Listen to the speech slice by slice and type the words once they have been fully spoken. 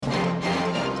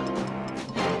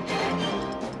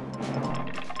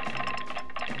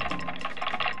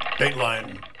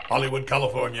Dateline, Hollywood,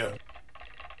 California.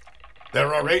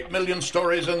 There are 8 million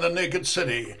stories in the naked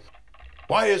city.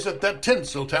 Why is it that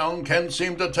Tinseltown can't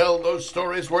seem to tell those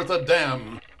stories worth a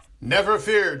damn? Never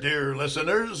fear, dear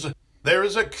listeners. There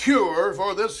is a cure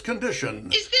for this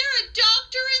condition. Is there a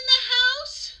doctor in the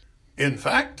house? In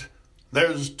fact,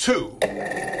 there's 2.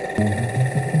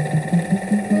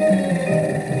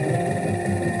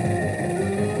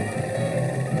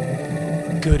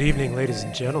 Good evening, ladies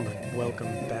and gentlemen.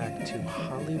 Welcome back to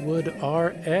Hollywood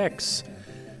RX.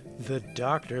 The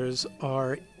doctors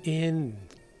are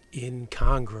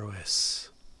incongruous.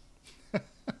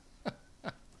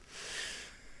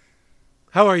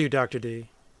 How are you, Dr. D?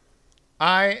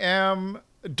 I am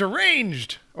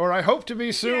deranged, or I hope to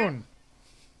be soon.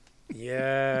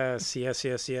 Yes.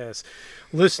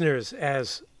 Listeners,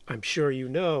 as I'm sure you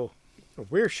know, or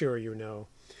we're sure you know,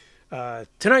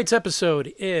 tonight's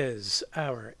episode is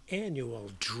our annual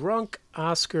Drunk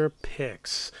Oscar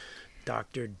Picks.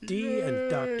 Dr. D and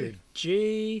Dr.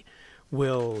 G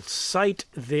will cite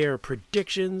their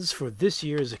predictions for this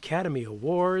year's Academy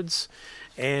Awards,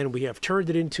 and we have turned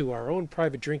it into our own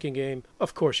private drinking game.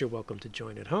 Of course, you're welcome to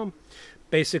join at home.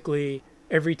 Basically,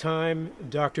 every time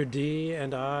Dr. D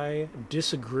and I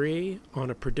disagree on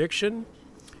a prediction,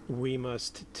 we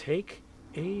must take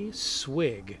a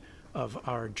swig of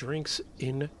our drinks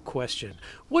in question.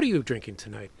 What are you drinking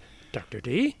tonight, Dr.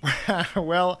 D?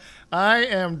 Well, I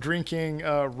am drinking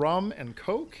rum and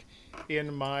Coke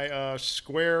in my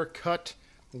square cut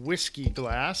whiskey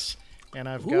glass, and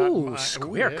I've got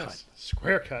square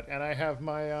cut, and I have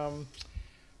my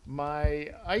my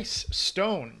ice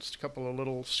stones, a couple of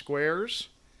little squares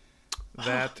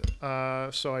that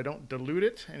so I don't dilute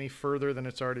it any further than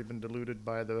it's already been diluted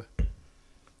by the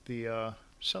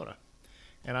soda.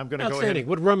 And I'm going to go ahead.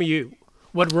 What rum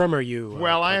are you?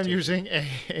 Well, I am using a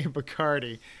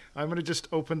Bacardi. I'm going to just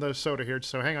open the soda here.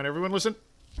 So hang on, everyone, listen.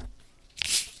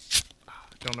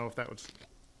 Don't know if that was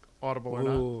audible or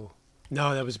not.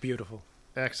 No, that was beautiful.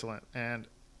 Excellent. And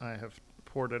I have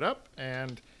poured it up,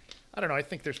 and I don't know. I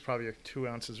think there's probably 2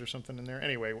 ounces or something in there.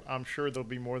 Anyway, I'm sure there'll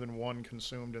be more than one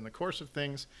consumed in the course of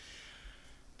things,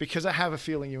 because I have a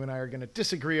feeling you and I are going to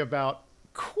disagree about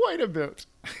quite a bit.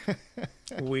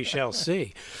 We shall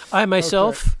see. I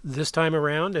myself, this time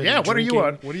around, what are you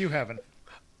on? What are you having?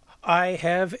 I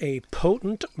have a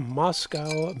potent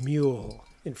Moscow Mule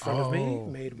in front of me,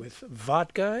 made with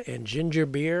vodka and ginger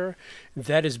beer,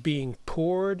 that is being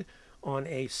poured on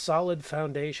a solid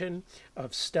foundation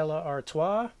of Stella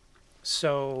Artois.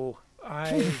 So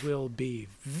I will be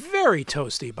very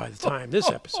toasty by the time this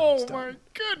episode's done. Oh my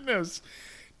goodness.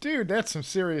 Dude, that's some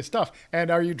serious stuff. And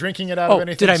are you drinking it out of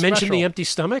anything did I special? mention the empty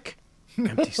stomach?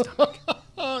 Empty stomach.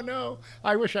 Oh, no.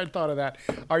 I wish I'd thought of that.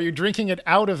 Are you drinking it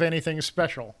out of anything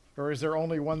special? Or is there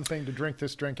only one thing to drink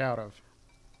this drink out of?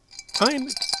 I'm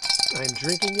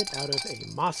drinking it out of a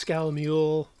Moscow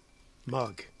Mule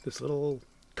mug. This little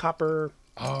copper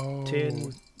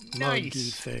tin muggy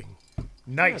thing.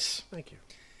 Nice. Yes, thank you.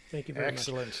 Thank you very much.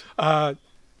 Excellent.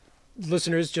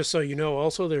 Listeners, just so you know,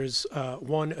 also there's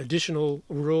one additional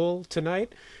rule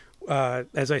tonight.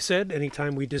 As I said,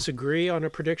 anytime we disagree on a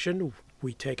prediction,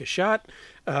 we take a shot.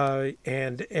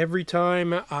 And every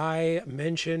time I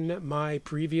mention my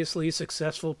previously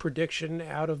successful prediction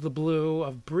out of the blue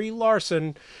of Brie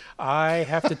Larson, I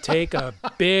have to take a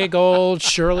big old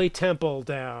Shirley Temple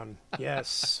down.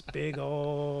 Yes, big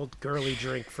old girly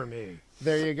drink for me.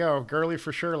 There you go. Girly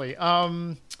for Shirley.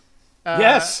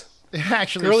 Yes.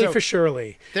 Actually, girly for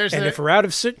Shirley. If we're out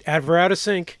of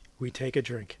sync, we take a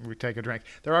drink.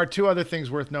 There are 2 other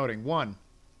things worth noting. One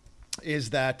is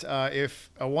that if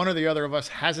one or the other of us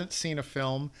hasn't seen a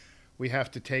film, we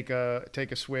have to take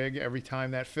a swig every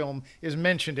time that film is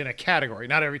mentioned in a category.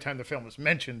 Not every time the film is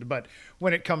mentioned, but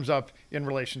when it comes up in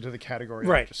relation to the category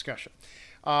of discussion.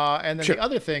 And then the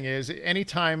other thing is,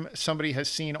 anytime somebody has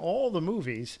seen all the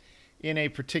movies in a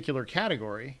particular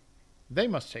category, they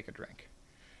must take a drink.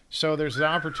 So there's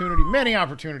many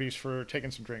opportunities for taking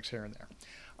some drinks here and there.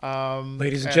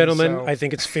 Ladies and gentlemen, I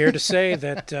think it's fair to say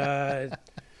that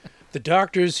the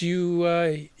doctors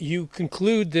you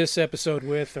conclude this episode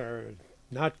with are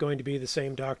not going to be the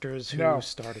same doctors who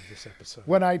started this episode.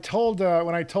 When I told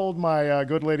my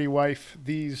good lady wife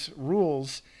these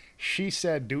rules, she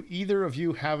said, "Do either of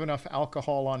you have enough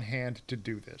alcohol on hand to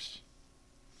do this?"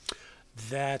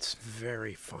 That's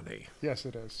very funny. Yes,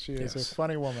 it is. She is a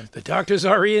funny woman. The doctors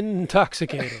are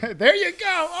intoxicated. There you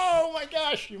go. Oh, my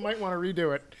gosh. You might want to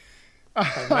redo it.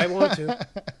 I might want to.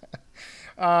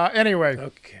 Anyway.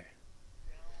 Okay.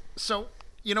 So,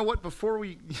 you know what? Before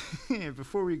we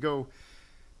go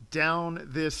down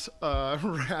this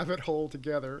rabbit hole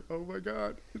together. Oh my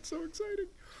God, it's so exciting.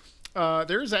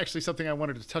 There is actually something I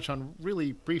wanted to touch on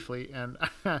really briefly, and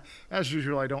as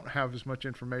usual, I don't have as much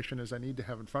information as I need to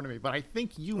have in front of me, but I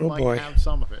think you might have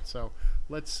some of it. So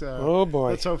let's.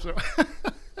 Let's hope so.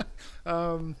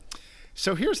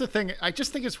 So here's the thing. I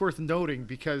just think it's worth noting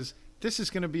because this is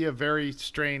going to be a very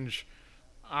strange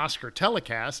Oscar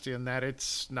telecast in that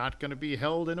it's not going to be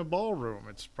held in a ballroom.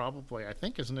 It's probably, I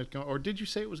think, isn't it? Or did you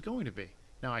say it was going to be?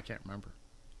 No, I can't remember.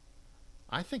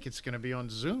 I think it's going to be on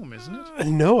Zoom, isn't it?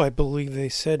 No, I believe they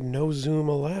said no Zoom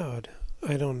allowed.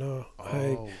 I don't know.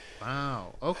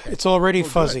 Wow. Okay. It's already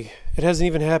fuzzy. Good. It hasn't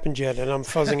even happened yet, and I'm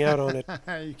fuzzing out on it.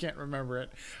 You can't remember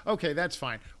it. Okay, that's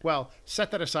fine. Well,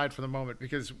 set that aside for the moment,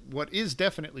 because what is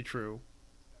definitely true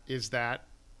is that,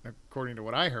 according to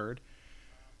what I heard,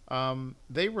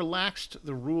 they relaxed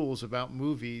the rules about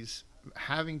movies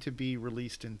having to be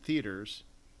released in theaters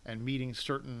and meeting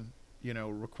certain,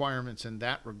 requirements in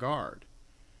that regard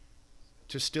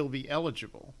to still be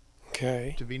eligible.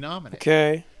 Okay. To be nominated.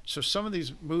 Okay. So some of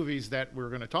these movies that we're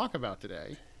going to talk about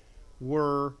today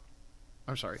some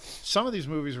of these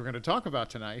movies we're going to talk about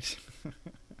tonight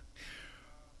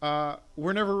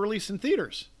were never released in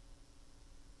theaters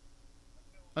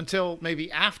until maybe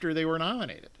after they were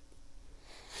nominated.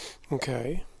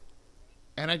 Okay.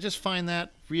 And I just find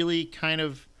that really kind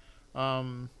of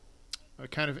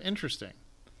interesting.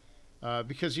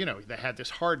 Because, they had this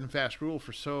hard and fast rule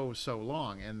for so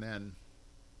long, and then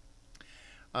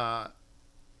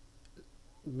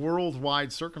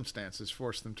worldwide circumstances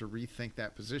forced them to rethink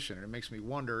that position. And it makes me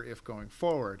wonder if going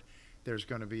forward there's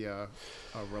going to be a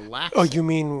relaxed... Oh, you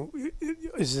mean,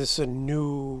 is this a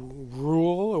new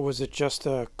rule, or was it just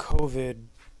a COVID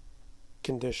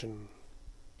condition?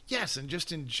 Yes, and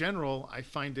just in general, I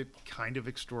find it kind of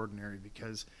extraordinary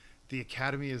because the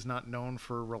Academy is not known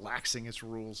for relaxing its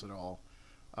rules at all,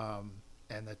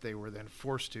 and that they were then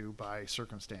forced to by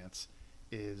circumstance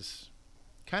is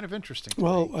kind of interesting to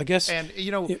me. I guess... And,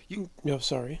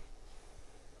 sorry.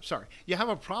 Sorry. You have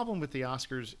a problem with the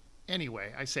Oscars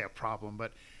anyway. I say a problem,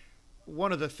 but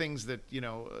one of the things that,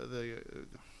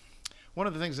 one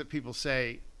of the things that people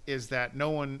say is that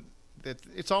that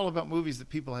it's all about movies that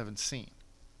people haven't seen.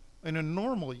 In a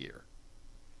normal year,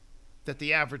 that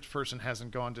the average person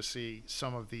hasn't gone to see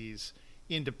some of these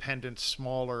independent,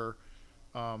 smaller,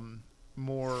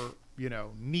 more,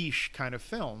 niche kind of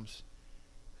films.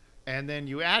 And then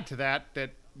you add to that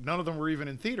none of them were even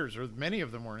in theaters, or many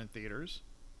of them weren't in theaters.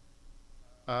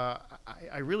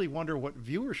 I really wonder what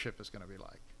viewership is going to be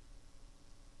like.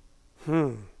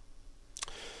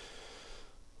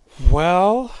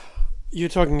 Well, you're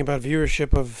talking about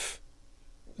viewership of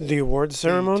the awards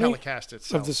ceremony? The telecast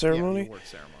itself. Of the ceremony? Yeah, the awards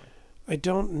ceremony. I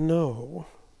don't know.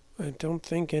 I don't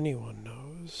think anyone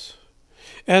knows.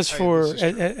 As for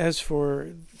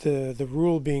the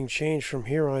rule being changed from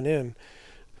here on in,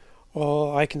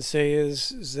 all I can say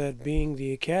is that being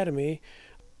the Academy,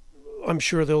 I'm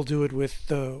sure they'll do it with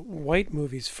the white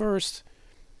movies first,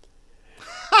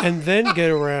 and then get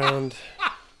around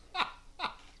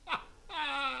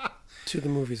to the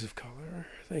movies of color.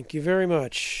 Thank you very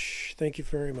much. Thank you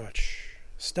very much.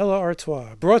 Stella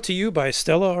Artois. Brought to you by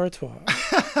Stella Artois.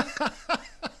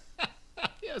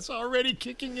 It's already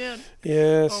kicking in.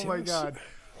 Yes. Oh, my God.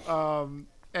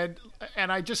 And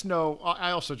I just know,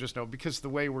 I also just know, because the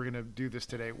way we're going to do this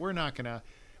today, we're not going to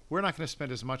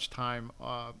spend as much time,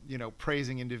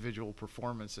 praising individual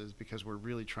performances, because we're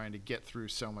really trying to get through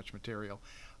so much material.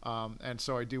 And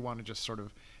so I do want to just sort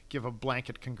of give a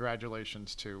blanket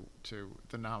congratulations to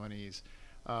the nominees.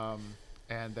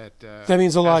 And that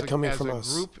means a lot coming from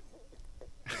us. Group,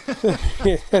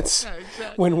 that's yeah,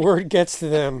 exactly. When word gets to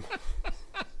them.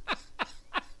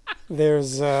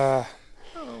 There's Oh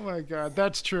my God,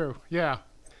 that's true. Yeah,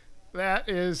 that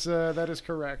is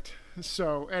correct.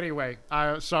 So anyway,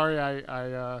 on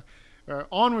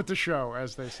with the show,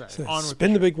 as they say.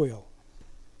 Spin the big wheel.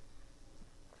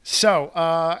 So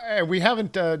we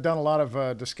haven't done a lot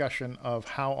of discussion of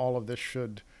how all of this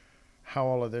should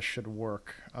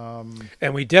work.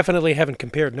 And we definitely haven't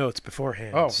compared notes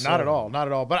beforehand. Oh, not at all.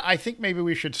 But I think maybe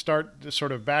we should start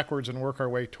sort of backwards and work our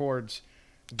way towards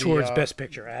Best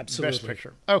Picture. Absolutely. Best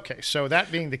Picture. Okay, so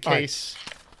that being the case,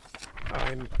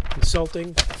 I'm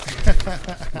consulting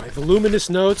my voluminous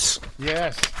notes.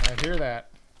 Yes, I hear that.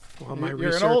 Well, my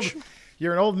research.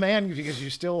 You're an old man because you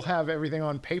still have everything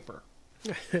on paper.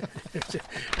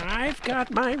 I've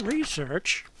got my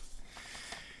research.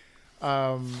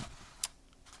 I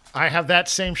have that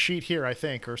same sheet here, I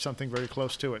think, or something very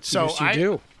close to it. So yes, you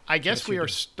do. I guess we are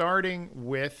starting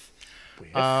with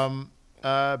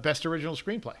Best Original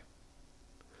Screenplay.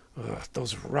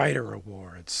 Those writer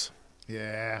awards.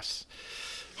 Yes.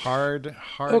 Hard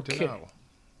Okay. to know.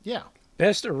 Yeah.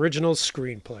 Best original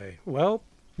screenplay. Well,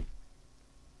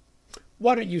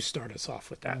 why don't you start us off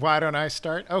with that? Why don't I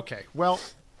start? Okay. Well,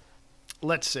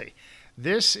 let's see.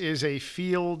 This is a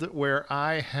field where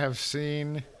I have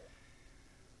seen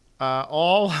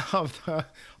all of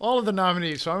the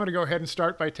nominees. So I'm going to go ahead and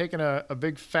start by taking a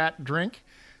big fat drink.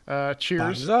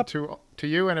 Cheers Bottoms up. to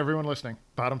you and everyone listening.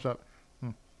 Bottoms up.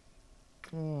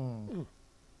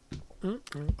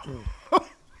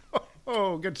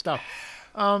 Oh, good stuff.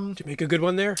 Did you make a good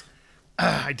one there?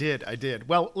 I did.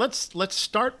 Well, let's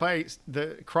start by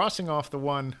the crossing off the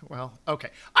one. Well, okay.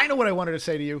 I know what I wanted to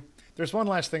say to you. There's one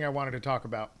last thing I wanted to talk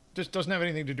about. Just doesn't have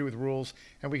anything to do with rules,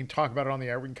 and we can talk about it on the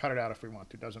air. We can cut it out if we want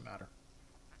to. Doesn't matter.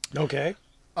 Okay.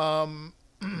 I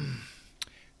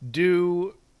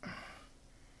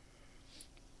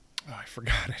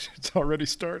forgot it. It's already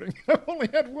starting. I've only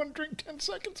had one drink 10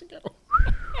 seconds ago.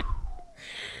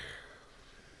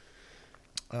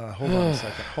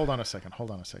 Hold on a second.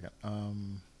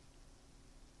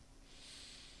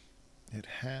 It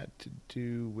had to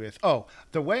do with... Oh,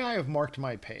 the way I have marked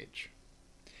my page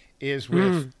is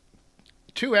with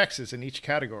 2 X's in each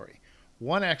category.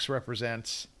 1 X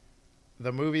represents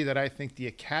the movie that I think the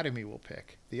Academy will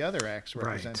pick. The other X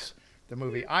represents the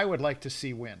movie I would like to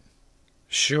see win.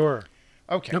 Sure.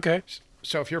 Okay.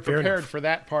 So if you're Fair prepared enough. for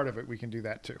that part of it, we can do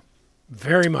that too.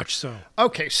 Very much so.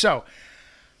 Okay, so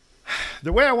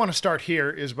the way I want to start here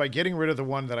is by getting rid of the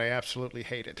one that I absolutely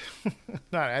hated.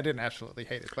 No, I didn't absolutely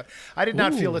hate it, but I did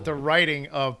not feel that the writing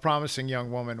of Promising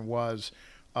Young Woman was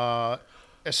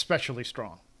especially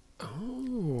strong.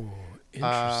 Oh,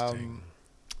 interesting.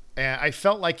 And I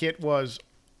felt like it was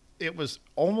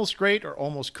almost great or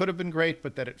almost could have been great,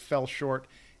 but that it fell short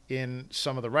in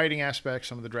some of the writing aspects,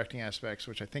 some of the directing aspects,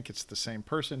 which I think it's the same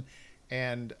person.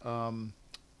 And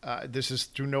this is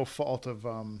through no fault of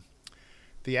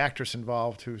the actress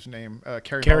involved, whose name,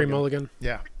 Carey Mulligan.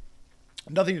 Yeah.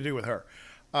 Nothing to do with her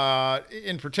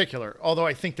in particular, although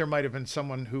I think there might have been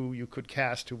someone who you could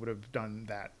cast who would have done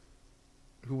that,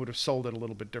 who would have sold it a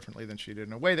little bit differently than she did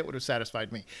in a way that would have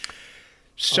satisfied me.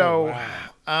 So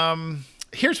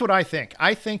here's what I think.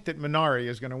 I think that Minari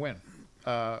is going to win.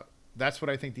 That's what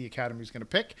I think the Academy is going to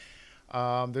pick.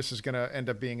 This is going to end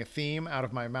up being a theme out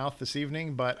of my mouth this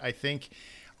evening, but I think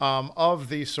of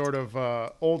the sort of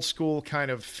old school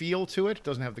kind of feel to it. It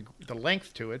doesn't have the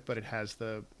length to it, but it has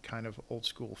the kind of old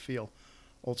school feel,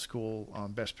 old school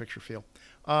Best Picture feel.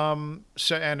 And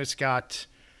it's got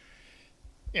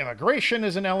immigration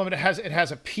as an element. It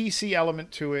has a PC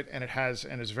element to it, and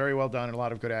is very well done and a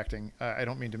lot of good acting. I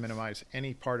don't mean to minimize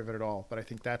any part of it at all, but I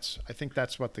think that's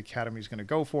what the Academy is going to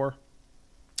go for.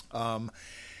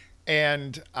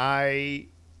 And I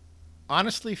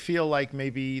honestly feel like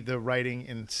maybe the writing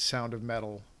in Sound of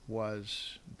Metal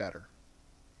was better.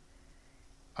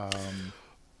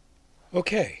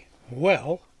 Okay.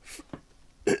 Well,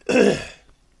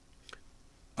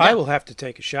 I will have to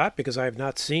take a shot because I have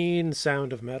not seen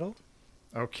Sound of Metal.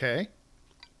 Okay.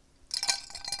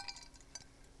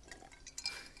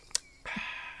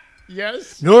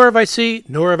 Yes. Nor have I seen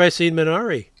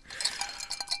Minari.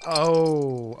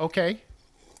 Oh, okay.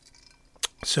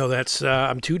 So that's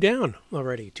I'm 2 down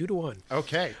already, 2-1.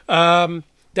 Okay.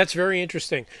 That's very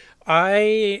interesting.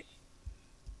 I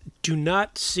do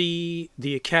not see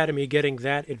the Academy getting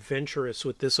that adventurous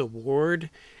with this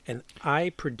award, and I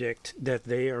predict that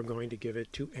they are going to give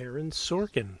it to Aaron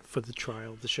Sorkin for The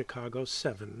Trial of the Chicago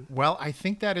 7. Well, I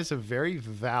think that is a very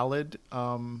valid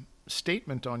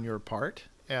statement on your part,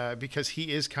 because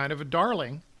he is kind of a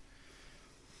darling.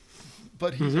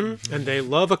 But he's And they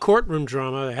love a courtroom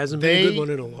drama. There hasn't been a good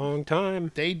one in a long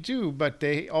time. They do, but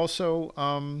they also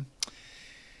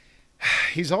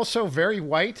he's also very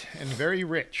white and very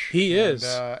rich. He is.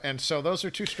 And so those are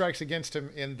 2 strikes against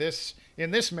him in this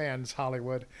man's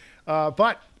Hollywood.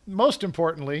 But most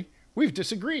importantly, we've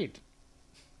disagreed.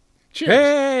 Cheers.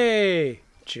 Hey!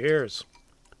 Cheers.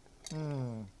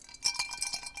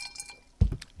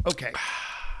 Okay.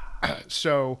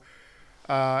 So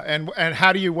and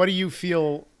what do you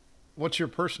feel, what's your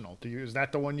personal? Is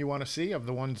that the one you want to see of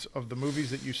the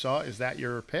movies that you saw? Is that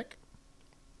your pick?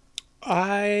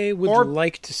 I would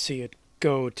like to see it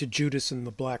go to Judas and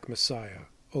the Black Messiah,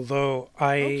 although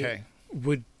I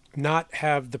would not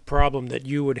have the problem that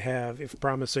you would have if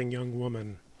Promising Young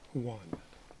Woman won.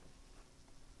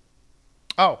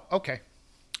 Oh, okay.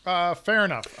 Fair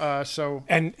enough.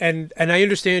 And I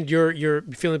understand your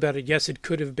feeling about it. Yes, it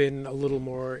could have been a little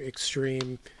more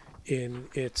extreme in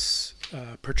its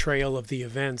portrayal of the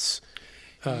events.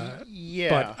 Yeah.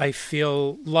 But I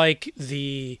feel like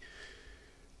the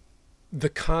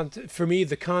for me,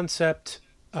 the concept,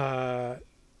 and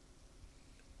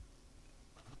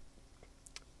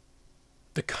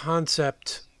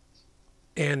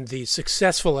the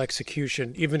successful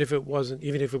execution, even if it was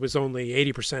only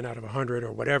 80% out of 100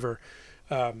 or whatever,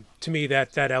 to me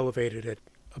that elevated it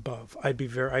above. I'd be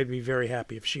very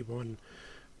happy if she won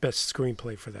best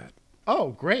screenplay for that.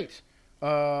 Oh, great.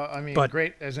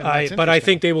 Great as in that's but I interesting.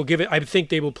 think they will give it. I think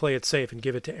they will play it safe and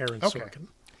give it to Aaron Sorkin.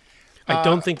 I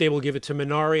don't think they will give it to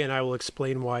Minari, and I will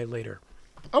explain why later.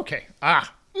 Okay.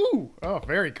 Oh,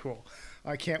 very cool.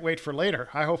 I can't wait for later.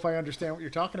 I hope I understand what you're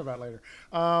talking about later.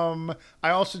 I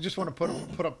also just want to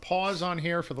put a pause on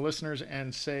here for the listeners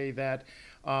and say that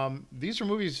these are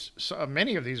movies.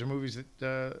 Many of these are movies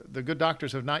that the Good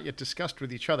Doctors have not yet discussed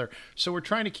with each other. So we're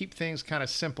trying to keep things kind of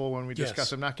simple when we discuss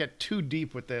them, not get too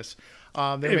deep with this.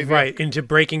 Into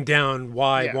breaking down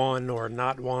why one or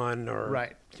not one, or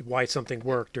why something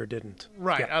worked or didn't.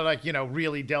 Right. I like,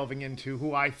 really delving into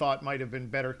who I thought might have been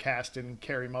better cast in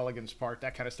Carey Mulligan's part,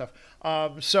 that kind of stuff.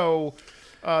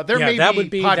 There may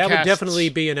be podcasts. That would definitely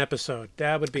be an episode.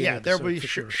 That would be an episode, there will be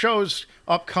sure. shows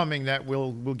upcoming that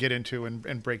we'll get into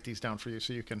and break these down for you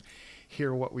so you can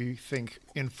hear what we think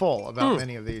in full about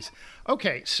many of these.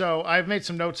 Okay, so I've made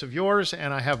some notes of yours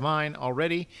and I have mine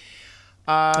already.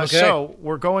 So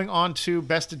we're going on to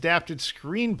Best Adapted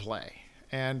Screenplay.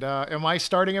 And am I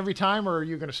starting every time, or are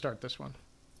you going to start this one?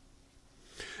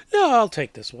 No, I'll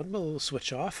take this one. We'll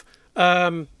switch off.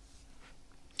 Well,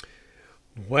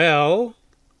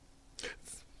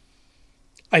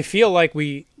 I feel like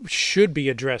we should be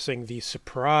addressing the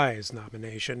surprise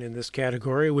nomination in this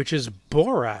category, which is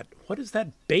Borat. What is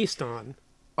that based on?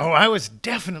 Oh, I was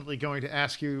definitely going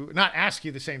to not ask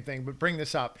you the same thing, but bring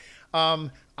this up.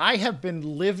 I have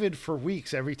been livid for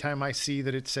weeks every time I see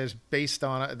that it says based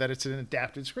on that it's an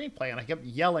adapted screenplay, and I kept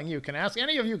yelling.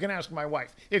 Any of you can ask my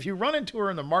wife. If you run into her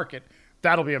in the market,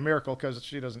 that'll be a miracle because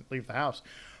she doesn't leave the house.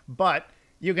 But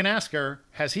you can ask her,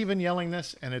 has he been yelling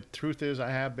this? And the truth is, I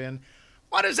have been.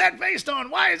 What is that based on?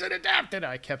 Why is it adapted?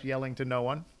 I kept yelling to no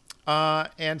one.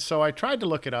 And so I tried to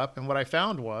look it up, and what I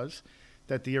found was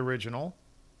that the original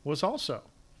was also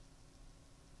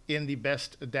in the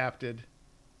best adapted.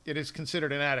 It is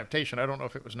considered an adaptation. I don't know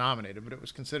if it was nominated, but it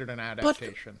was considered an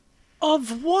adaptation. But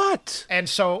of what? And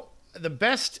so the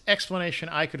best explanation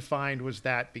I could find was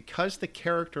that because the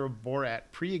character of Borat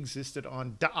pre-existed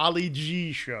on the Ali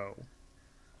G show.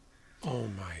 Oh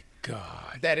my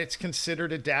God. That it's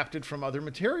considered adapted from other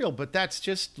material, but that's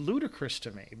just ludicrous to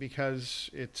me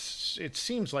because it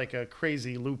seems like a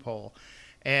crazy loophole.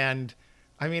 And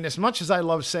I mean, as much as I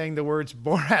love saying the words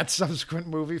Borat subsequent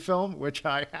movie film, which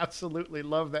I absolutely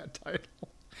love that title.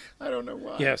 I don't know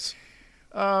why. Yes.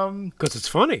 Because it's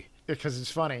funny. Because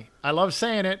it's funny. I love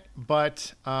saying it,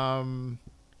 but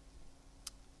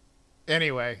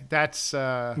anyway, that's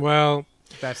that.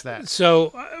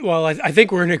 So, I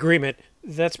think we're in agreement.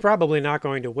 That's probably not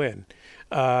going to win.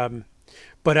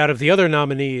 But out of the other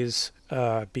nominees,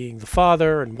 being The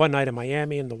Father and One Night in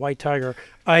Miami and The White Tiger,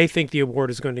 I think the award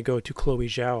is going to go to Chloe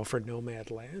Zhao for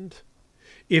Nomadland.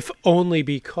 If only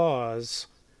because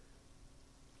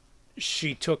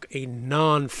she took a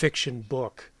non-fiction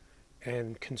book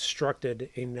and constructed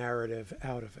a narrative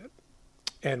out of it.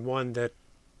 And one that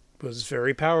was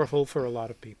very powerful for a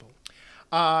lot of people.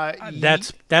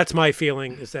 That's my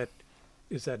feeling, is that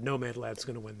Nomadland's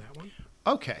going to win that one.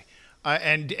 Okay.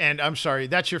 And I'm sorry,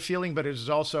 that's your feeling, but it is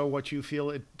also what you feel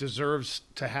it deserves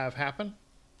to have happen?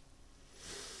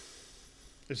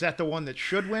 Is that the one that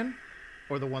should win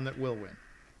or the one that will win?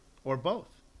 Or both?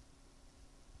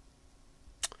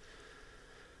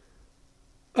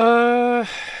 The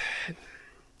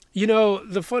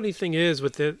funny thing is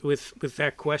with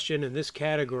that question in this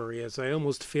category is I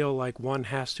almost feel like one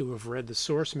has to have read the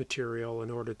source material in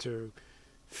order to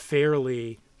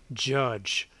fairly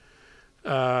judge.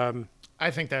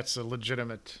 I think that's a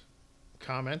legitimate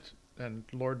comment, and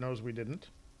Lord knows we didn't.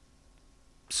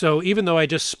 So even though I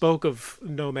just spoke of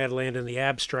Nomadland in the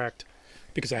abstract,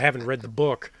 because I haven't read the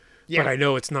book, but I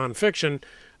know it's nonfiction,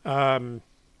 the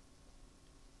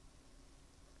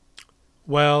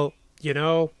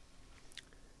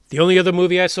only other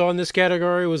movie I saw in this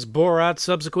category was Borat's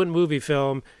subsequent movie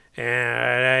film,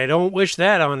 and I don't wish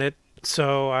that on it,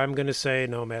 so I'm going to say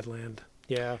Nomadland.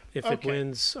 Yeah, if it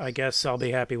wins, I guess I'll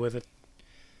be happy with it.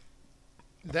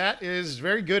 That is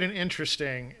very good and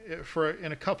interesting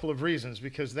in a couple of reasons,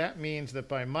 because that means that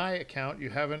by my account, you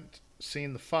haven't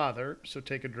seen The Father, so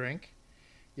take a drink.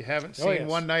 You haven't seen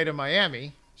One Night in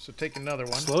Miami, so take another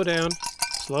one. Slow down.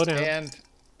 And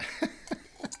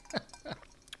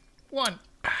one.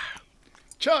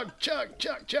 Chug, chug,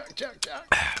 chug, chug, chug, chug.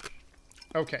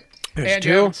 Okay. There's And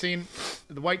you two. haven't seen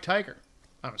The White Tiger,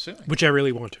 I'm assuming. Which I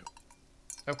really want to.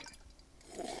 Okay.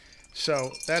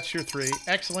 So that's your 3.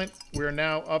 Excellent. We're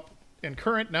now up in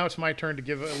current. Now it's my turn to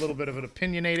give a little bit of an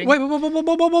opinionating. Wait, whoa!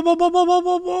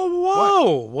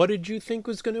 What did you think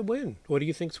was going to win? What do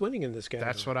you think's winning in this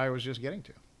category? That's what I was just getting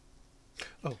to.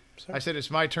 Oh, sorry. I said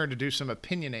it's my turn to do some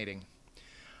opinionating.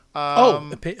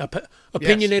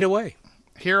 Opinionate away.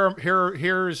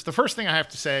 Here's the first thing I have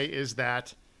to say is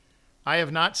that I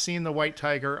have not seen The White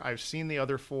Tiger. I've seen the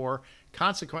other 4.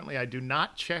 Consequently, I do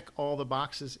not check all the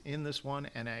boxes in this one,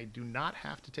 and I do not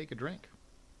have to take a drink.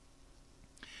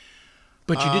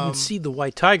 But you didn't see The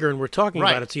White Tiger, and we're talking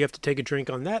Right. about it, so you have to take a drink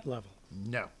on that level.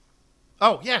 No.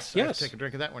 Oh, yes. I have Yes. to take a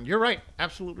drink of that one. You're right.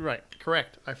 Absolutely right.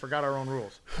 Correct. I forgot our own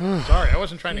rules. Sorry, I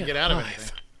wasn't trying to get out of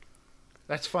anything.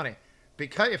 That's funny.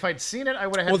 Because if I'd seen it, I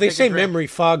would have had Well, to they take say a drink. memory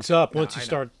fogs up once I you know.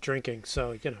 start drinking,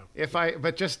 so, you know.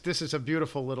 But this is a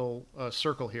beautiful little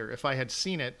circle here. If I had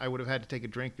seen it, I would have had to take a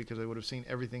drink because I would have seen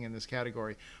everything in this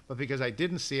category. But because I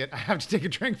didn't see it, I have to take a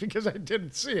drink because I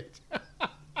didn't see it.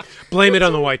 Blame it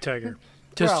on The White Tiger.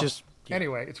 Well, Yeah.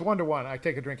 Anyway, it's 1-1. I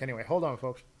take a drink anyway. Hold on,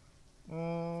 folks.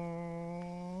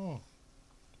 Mm.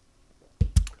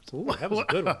 Ooh, that was a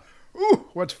good one. Ooh,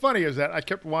 what's funny is that I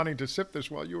kept wanting to sip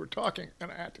this while you were talking, and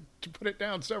I had to put it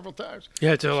down several times.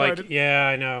 Yeah, So I yeah,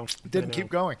 I know. didn't keep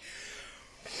going.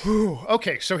 Whew.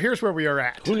 Okay, so here's where we are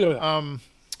at. So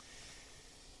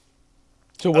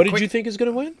what did quick- you think is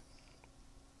going to win?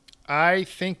 I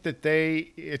think that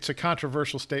it's a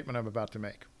controversial statement I'm about to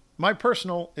make. My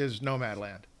personal is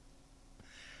Nomadland.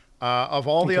 Of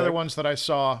all the Okay. other ones that I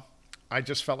saw, I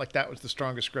just felt like that was the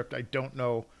strongest script. I don't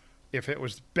know if it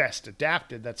was best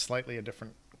adapted. That's slightly a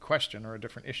different question or a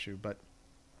different issue, but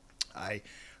I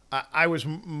was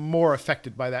more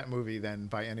affected by that movie than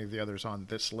by any of the others on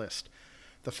this list.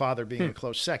 The Father being a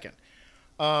close second.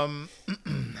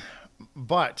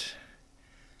 But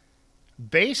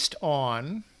based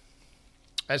on,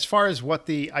 as far as what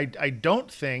I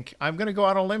don't think, I'm going to go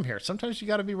out on a limb here. Sometimes you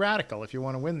got to be radical if you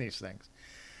want to win these things.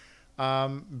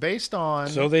 Based on...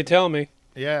 So they tell me.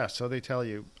 Yeah, so they tell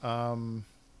you.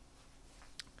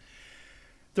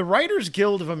 The Writers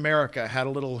Guild of America had a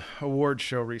little award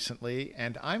show recently,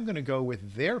 and I'm going to go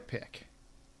with their pick.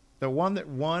 The one that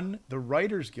won the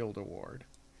Writers Guild Award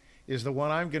is the one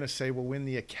I'm going to say will win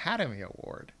the Academy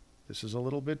Award. This is a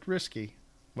little bit risky,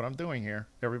 what I'm doing here.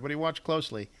 Everybody watch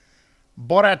closely.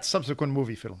 Borat subsequent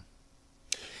movie film.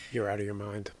 You're out of your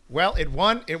mind. Well, it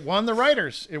won the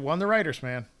writers. It won the writers,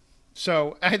 man.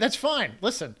 So that's fine.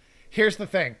 Listen, here's the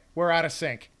thing. We're out of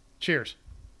sync. Cheers.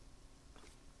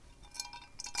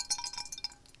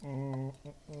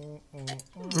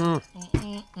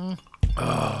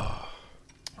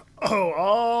 Oh,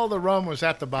 all the rum was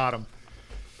at the bottom.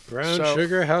 Brown So-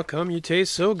 sugar, how come you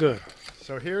taste so good?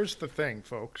 So here's the thing,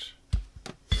 folks.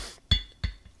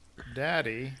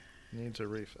 Daddy needs a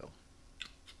refill.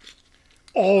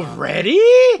 Already?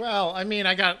 Well, I mean,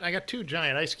 I got 2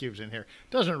 giant ice cubes in here.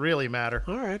 Doesn't really matter.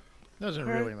 All right. Doesn't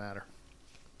All really right. matter.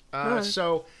 right.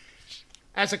 So,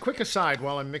 as a quick aside,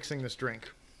 while I'm mixing this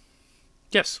drink,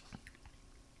 Yes.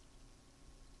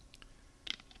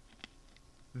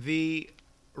 the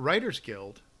Writers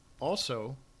Guild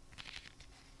also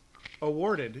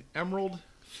awarded Emerald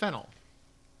Fennell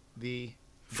the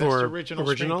For best original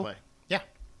original? screenplay. Yeah.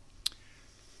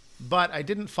 But I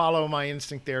didn't follow my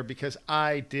instinct there because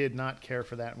I did not care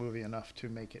for that movie enough to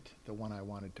make it the one I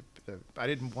wanted to. I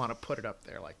didn't want to put it up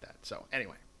there like that. So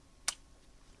anyway.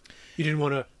 You didn't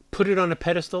want to put it on a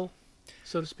pedestal,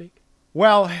 so to speak?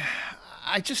 Well,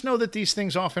 I just know that these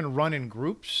things often run in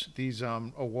groups, these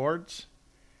awards,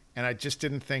 and I just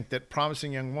didn't think that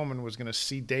Promising Young Woman was going to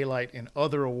see daylight in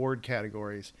other award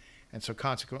categories, and so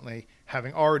consequently,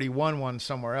 having already won one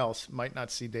somewhere else, might not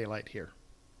see daylight here.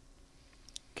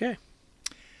 Okay.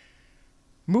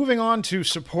 Moving on to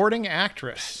supporting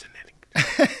actress.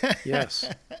 Yes.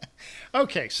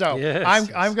 Okay, so Yes, I'm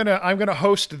yes. I'm gonna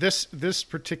host this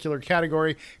particular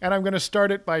category, and I'm gonna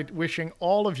start it by wishing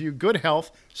all of you good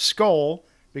health, Skoll,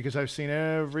 because I've seen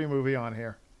every movie on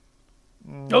here,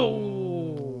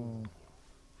 Oh.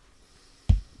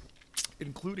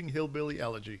 including Hillbilly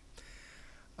Elegy.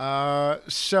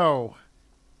 So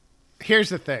here's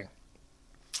the thing.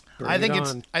 Bring I think it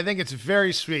it's on. I think it's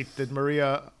very sweet that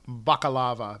Maria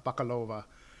Bakalova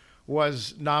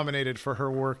was nominated for her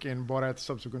work in Borat's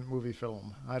subsequent movie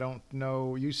film. I don't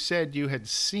know. You said you had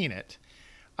seen it.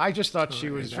 I just thought she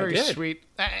was I very did. sweet.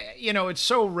 It's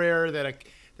so rare that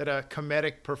a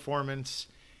comedic performance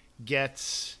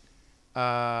gets.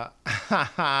 Our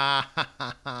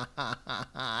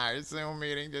Zoom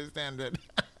meeting just ended.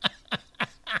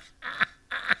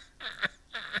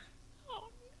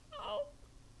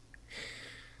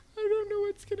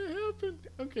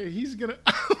 Okay, he's gonna.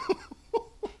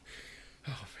 Oh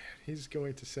man, he's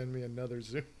going to send me another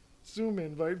Zoom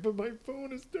invite, but my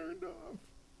phone is turned off,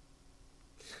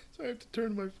 so I have to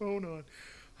turn my phone on.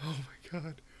 Oh my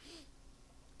God.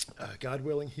 God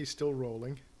willing, he's still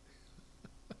rolling.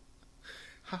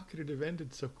 How could it have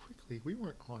ended so quickly? We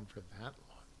weren't on for that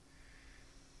long.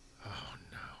 Oh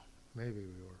no, maybe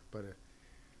we were, but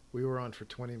we were on for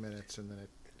 20 minutes, and then it.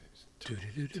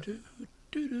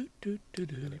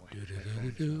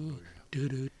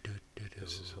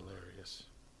 This is hilarious.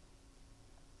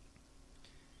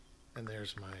 And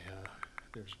there's my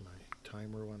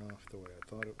timer went off the way I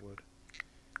thought it would.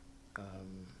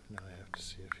 Now I have to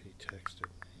see if he texted me.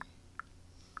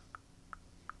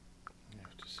 I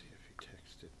have to see if he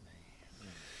texted me.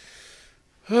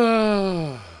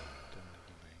 Done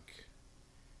the link.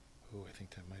 Oh, I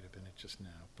think that might have been it just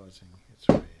now. Buzzing its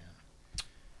way in.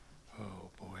 Oh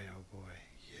boy, oh boy.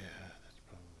 Yeah, that's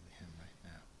probably him right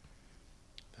now.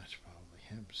 That's probably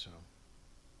him, so.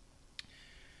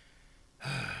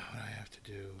 What I have to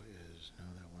do is, no,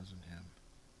 that wasn't him.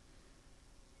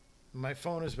 My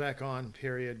phone is back on,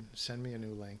 period. Send me a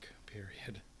new link,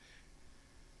 period.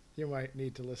 You might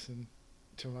need to listen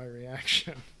to my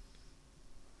reaction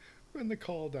when the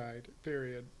call died,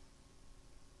 period.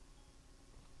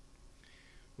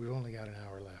 We've only got an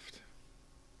hour left.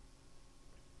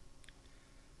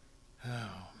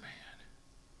 Oh, man.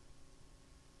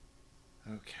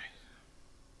 Okay.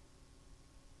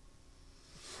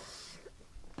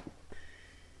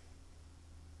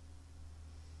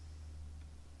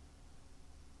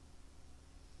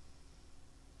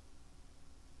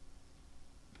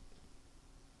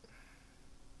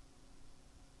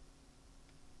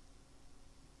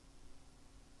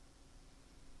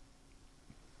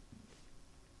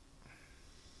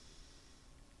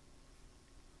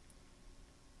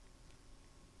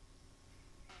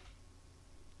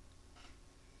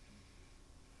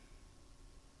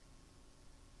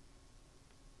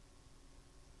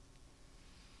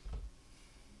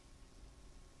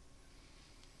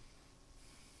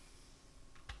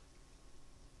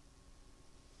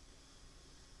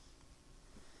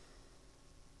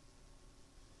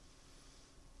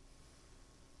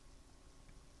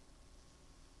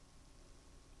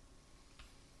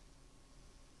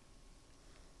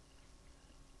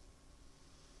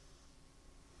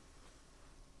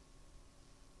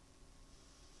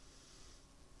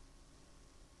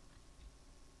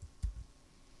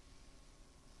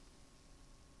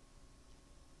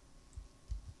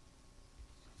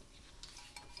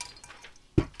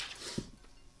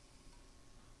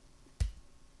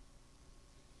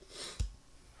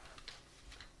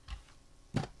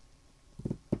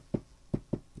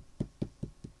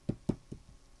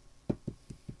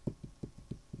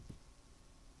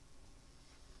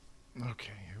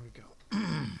 Okay, here we go.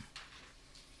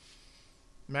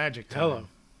 Magic time. Hello.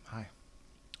 Hi.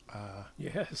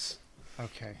 Yes.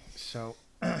 Okay, so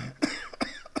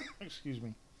excuse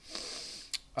me.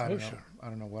 I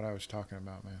don't know what I was talking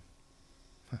about, man.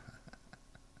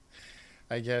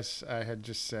 I guess I had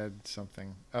just said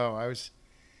something.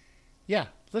 Yeah,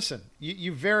 listen,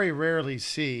 you very rarely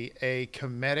see a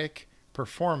comedic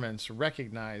performance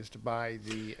recognized by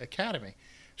the Academy.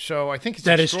 So I think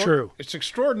that is true. It's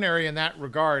extraordinary in that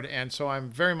regard, and so I'm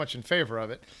very much in favor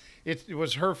of it. It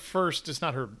was her first. It's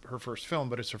not her first film,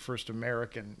 but it's her first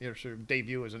American, sort of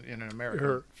debut in an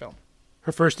American film.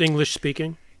 Her first English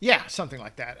speaking. Yeah, something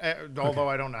like that. Although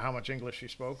I don't know how much English she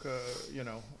spoke.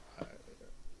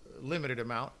 Limited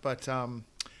amount, but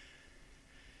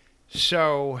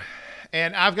so.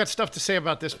 And I've got stuff to say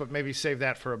about this, but maybe save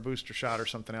that for a booster shot or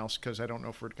something else, because I don't know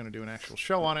if we're going to do an actual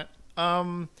show on it.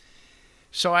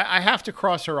 So I have to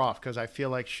cross her off because I feel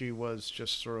like she was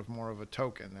just sort of more of a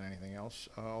token than anything else.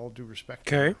 All due respect.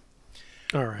 Okay.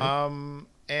 All right.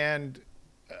 And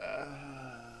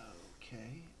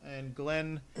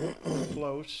Glenn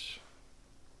Close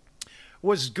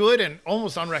was good and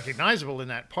almost unrecognizable in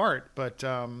that part, but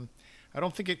I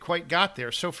don't think it quite got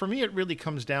there. So for me, it really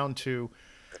comes down to,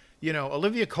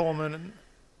 Olivia Colman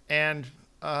and,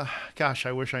 gosh,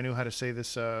 I wish I knew how to say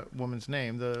this woman's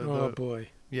name. Boy.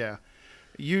 Yeah.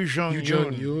 Yu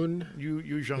Jung-yoon.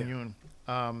 Yu Jung-yoon.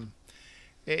 Yeah.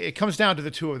 It comes down to the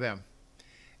two of them.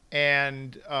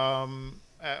 And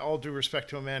all due respect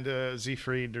to Amanda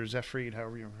Seyfried, or Seyfried,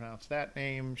 however you pronounce that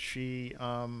name, she,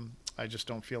 I just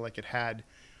don't feel like it had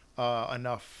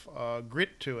enough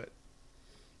grit to it.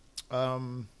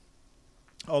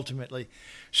 Ultimately.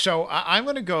 So I'm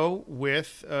going to go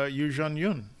with Yu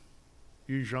Jung-yoon.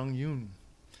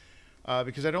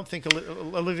 Because I don't think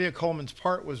Olivia Colman's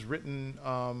part was written.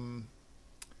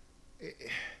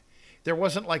 there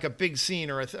wasn't like a big scene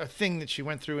or a thing that she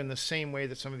went through in the same way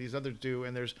that some of these others do.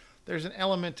 And there's an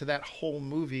element to that whole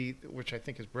movie which I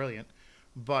think is brilliant,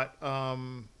 but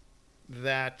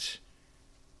that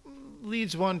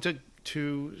leads one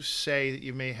to say that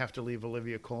you may have to leave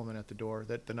Olivia Colman at the door,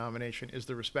 that the nomination is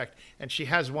the respect. And she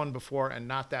has won before and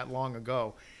not that long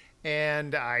ago.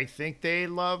 And I think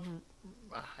I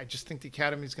just think the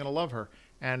Academy's going to love her.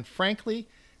 And frankly,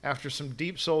 after some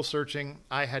deep soul searching,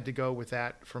 I had to go with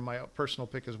that for my personal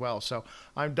pick as well. So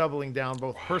I'm doubling down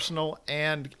both personal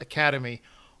and Academy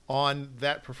on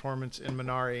that performance in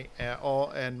Minari,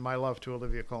 and my love to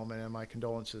Olivia Colman and my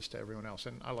condolences to everyone else.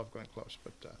 And I love Glenn Close,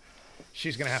 but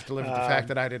she's going to have to live with the fact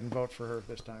that I didn't vote for her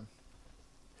this time.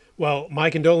 Well, my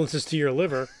condolences to your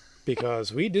liver,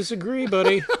 because we disagree,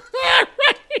 buddy.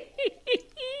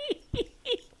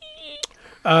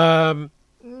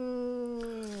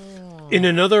 In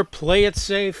another play it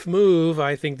safe move,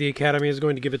 I think the Academy is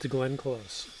going to give it to Glenn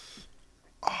Close.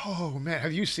 Oh, man.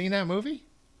 Have you seen that movie?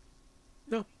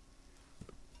 No.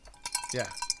 Yeah.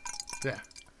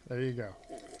 There you go.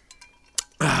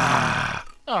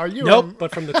 Nope,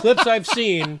 but from the clips I've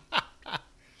seen,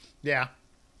 yeah,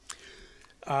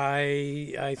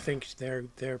 I think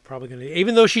they're probably going to,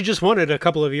 even though she just won it a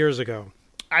couple of years ago.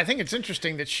 I think it's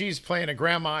interesting that she's playing a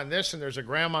grandma in this, and there's a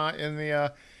grandma in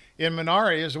the in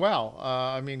Minari as well.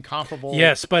 I mean, comparable.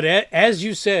 Yes, but as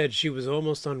you said, she was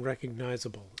almost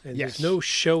unrecognizable, and Yes. there's no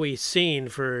showy scene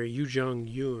for Yoo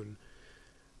Jung-yoon.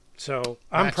 So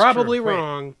I'm That's probably true. Wait,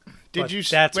 wrong. did but you?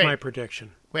 That's wait, my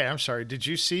prediction. Wait, I'm sorry. Did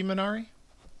you see Minari?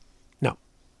 No.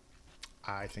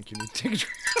 I think you need to take a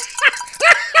drink.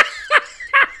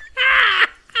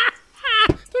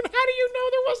 Then how do you know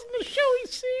there wasn't a showy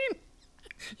scene?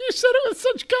 You said it with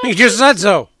such You confidence. just said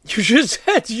so.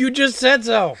 You just said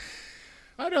so.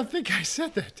 I don't think I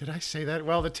said that. Did I say that?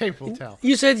 Well, the tape will tell.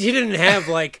 You said you didn't have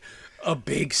like a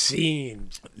big scene.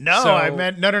 No, So- I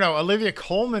meant no. Olivia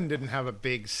Colman didn't have a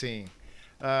big scene.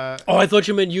 Oh, I thought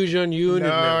you meant Yoo Jung-yoon.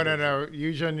 No. Yoo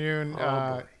Jung-yoon.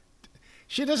 boy.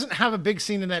 She doesn't have a big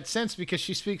scene in that sense because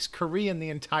she speaks Korean the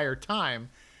entire time.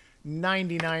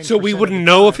 99%. So we of wouldn't the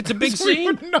know if time. it's a big So we scene?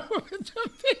 wouldn't know if it's a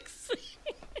big scene.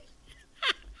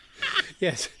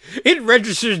 Yes, it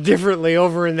registers differently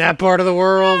over in that part of the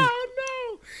world. Oh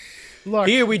no! Look,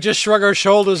 Here we just shrug our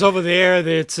shoulders. Over there,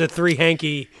 it's a three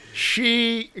hanky.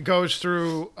 she goes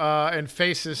through and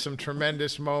faces some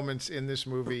tremendous moments in this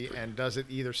movie and does it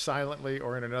either silently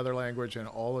or in another language, and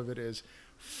all of it is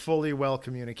fully well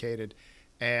communicated.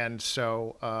 And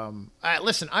so,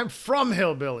 listen, I'm from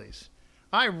Hillbillies.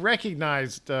 I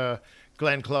recognized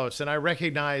Glenn Close, and I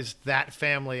recognized that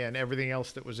family and everything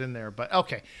else that was in there. But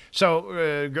okay, so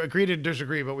agree to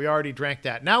disagree, but we already drank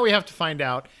that. Now we have to find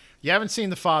out. You haven't seen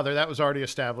The Father. That was already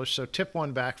established, so tip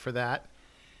one back for that.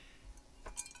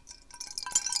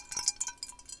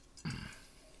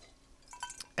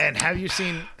 And have you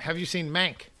seen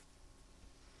Mank?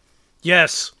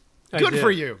 Yes, I Good did.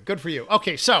 for you. Good for you.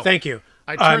 Okay, so Thank you.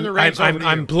 I turn the reins over to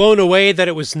I'm you. blown away that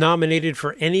it was nominated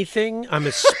for anything. I'm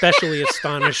especially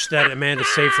astonished that Amanda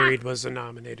Seyfried was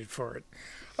nominated for it.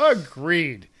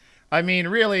 Agreed. I mean,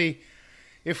 really,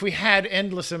 if we had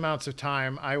endless amounts of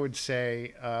time, I would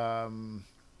say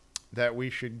that we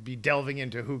should be delving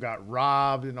into who got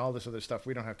robbed and all this other stuff.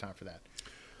 We don't have time for that.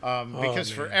 Because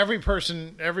for every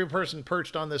person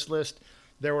perched on this list,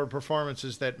 there were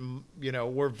performances that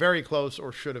were very close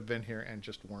or should have been here and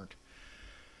just weren't.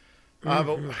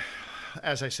 But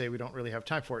as I say, we don't really have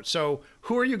time for it. So,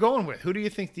 who are you going with? Who do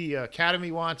you think the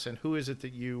Academy wants, and who is it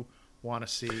that you want to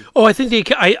see? Oh, I think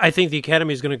the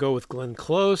Academy is going to go with Glenn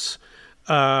Close,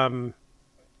 and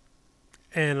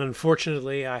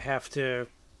unfortunately, I have to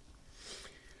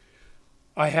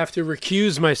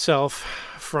recuse myself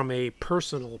from a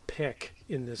personal pick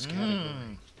in this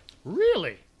category.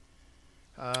 Really?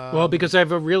 Because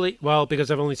I've only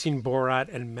seen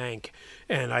Borat and Mank,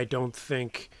 and I don't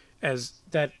think as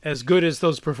good as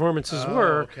those performances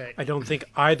were, okay. I don't think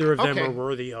either of them Okay. are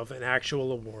worthy of an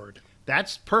actual award.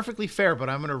 That's perfectly fair,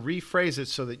 but I'm going to rephrase it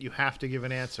so that you have to give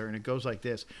an answer, and it goes like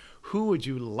this. Who would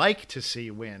you like to see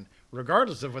win,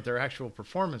 regardless of what their actual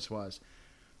performance was?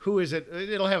 Who is it?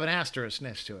 It'll have an asterisk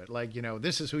next to it. Like,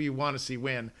 this is who you want to see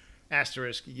win,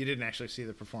 asterisk, you didn't actually see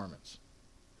the performance.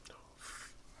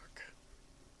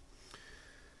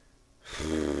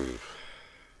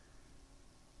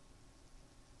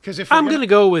 Because if I'm going to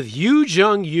go with Yoo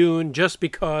Jung-yoon just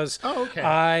because Oh, okay.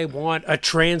 I want a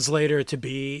translator to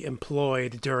be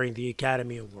employed during the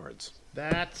Academy Awards.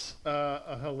 That's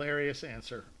a hilarious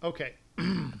answer. Okay.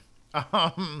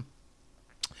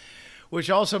 Which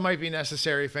also might be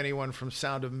necessary if anyone from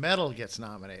Sound of Metal gets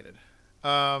nominated.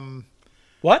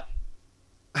 What?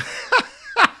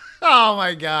 Oh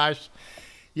my gosh.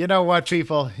 You know what,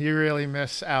 people? You really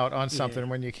miss out on something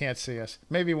when you can't see us.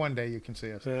 Maybe one day you can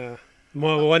see us.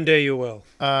 Well, one day you will.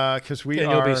 Because we and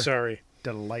are you'll be sorry.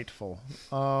 delightful.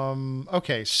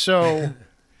 Okay, so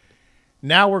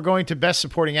now we're going to Best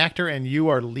Supporting Actor, and you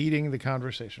are leading the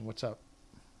conversation. What's up?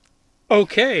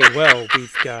 Okay, well,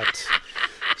 we've got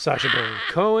Sacha Baron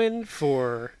Cohen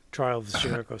for Trial of the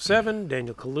Chicago 7,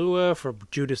 Daniel Kaluuya for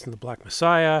Judas and the Black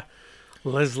Messiah,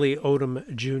 Leslie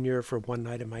Odom Jr. for One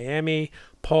Night in Miami,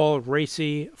 Paul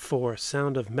Raci for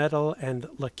Sound of Metal, and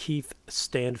Lakeith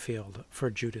Stanfield for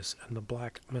Judas and the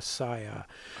Black Messiah.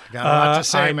 I got a lot to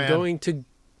say, man.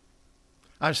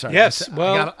 I'm sorry. Yes,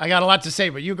 well, I got a lot to say,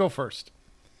 but you go first.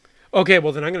 Okay,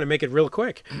 well then I'm going to make it real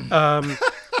quick.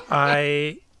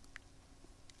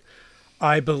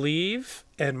 I believe,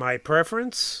 and my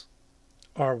preference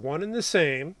are one and the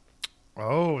same.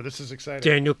 Oh, this is exciting.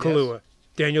 Daniel Kaluuya. Yes.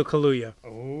 Daniel Kaluuya.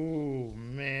 Oh,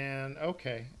 man.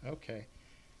 Okay.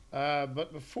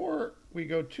 But before we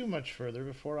go too much further,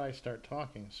 before I start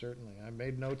talking, certainly, I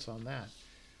made notes on that.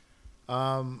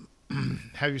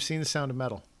 Have you seen The Sound of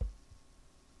Metal?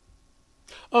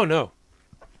 Oh, no.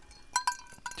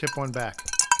 Tip one back.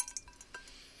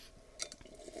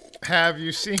 Have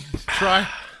you seen Trial?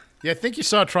 Yeah, I think you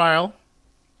saw Trial.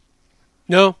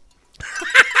 No.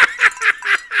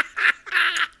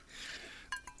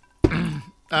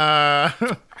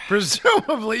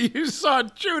 Presumably you saw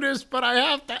Judas, but I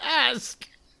have to ask.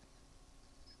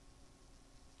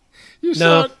 You No.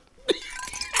 saw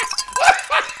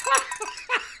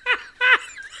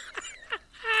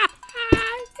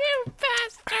you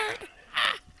bastard.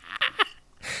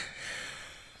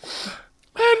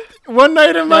 And One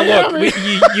Night in Miami.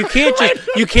 Look,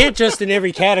 you can't just in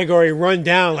every category run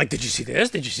down like, did you see this?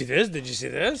 Did you see this? Did you see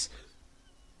this?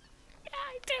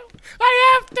 I do.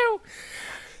 I have to.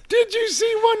 Did you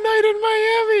see One Night in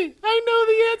Miami? I know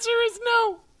the answer is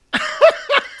no.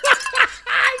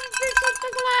 You picked up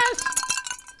the glass.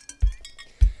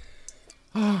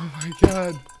 Oh my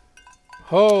God.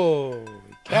 Holy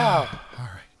cow. All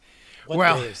right. What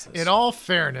Well, day is this? in all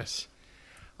fairness,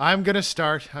 I'm going to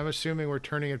start. I'm assuming we're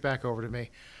turning it back over to me.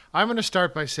 I'm going to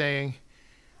start by saying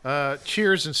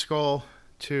cheers and skull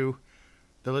to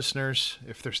the listeners,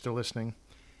 if they're still listening,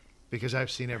 because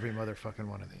I've seen every motherfucking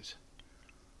one of these.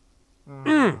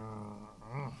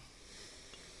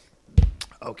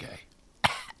 Okay.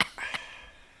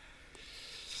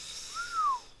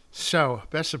 So,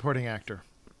 Best Supporting Actor.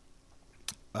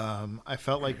 I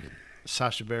felt like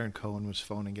Sacha Baron Cohen was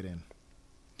phoning it in.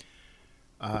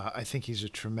 I think he's a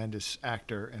tremendous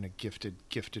actor and a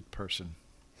gifted person.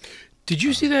 Did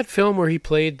you see that film where he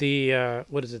played the,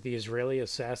 the Israeli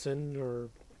assassin or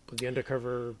the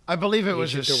undercover I believe it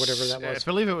was agent or whatever that was? I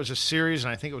believe it was a series,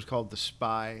 and I think it was called The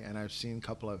Spy, and I've seen a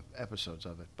couple of episodes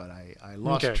of it, but I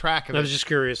lost track of it. I was just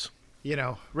curious. You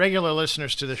know, regular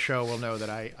listeners to the show will know that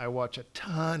I watch a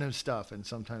ton of stuff, and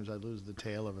sometimes I lose the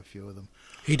tail of a few of them.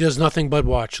 He does nothing but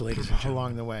watch, ladies and gentlemen.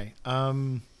 Along the way.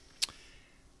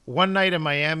 One Night in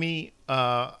Miami,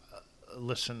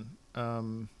 listen,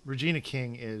 Regina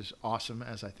King is awesome,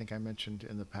 as I think I mentioned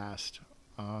in the past.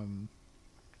 And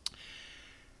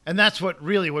that's what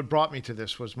brought me to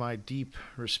this was my deep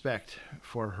respect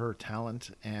for her talent,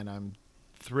 and I'm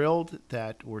thrilled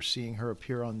that we're seeing her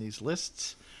appear on these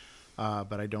lists.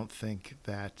 But I don't think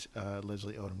that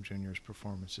Leslie Odom Jr.'s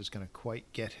performance is going to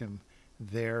quite get him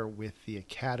there with the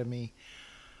Academy.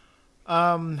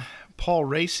 Paul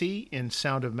Raci in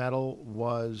Sound of Metal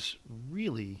was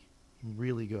really,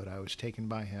 really good. I was taken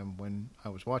by him when I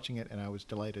was watching it, and I was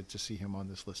delighted to see him on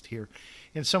this list here.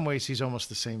 In some ways, he's almost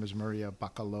the same as Maria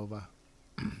Bakalova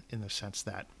in the sense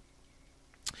that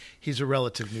he's a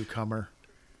relative newcomer.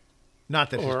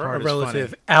 Not that his or part a is relative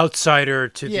funny. outsider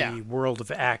to Yeah. the world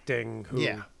of acting.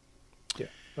 Yeah.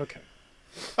 Okay.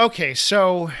 Okay,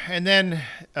 so, and then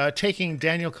taking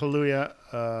Daniel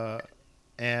Kaluuya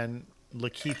and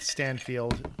Lakeith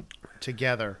Stanfield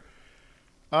together.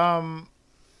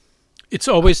 It's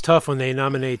always tough when they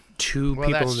nominate two Well,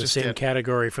 people that's in the just same it.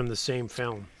 category from the same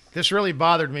film. This really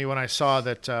bothered me when I saw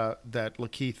that that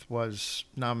Lakeith was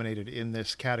nominated in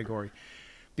this category,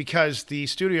 because the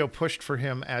studio pushed for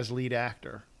him as lead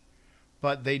actor,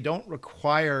 but they don't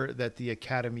require that the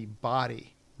Academy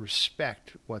body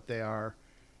respect what they are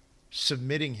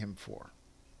submitting him for.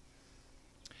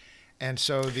 And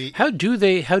so How do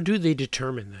they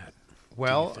determine that?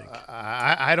 well, think?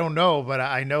 I don't know, but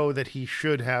I know that he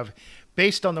should have,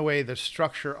 based on the way the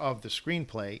structure of the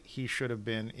screenplay, he should have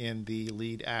been in the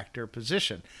lead actor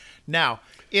position. Now,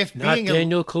 if Not being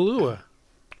Daniel Kaluuya.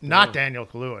 Not Daniel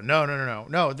Kaluuya.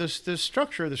 No. The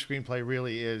structure of the screenplay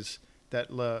really is that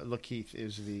Lakeith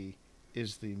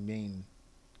is the main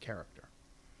character.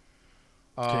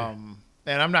 Okay.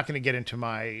 And I'm not going to get into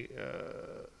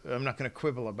I'm not going to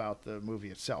quibble about the movie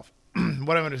itself.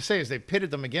 What I'm going to say is they pitted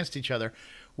them against each other,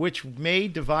 which may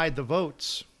divide the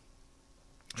votes.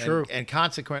 True. And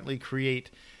consequently create,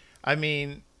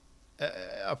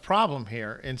 a problem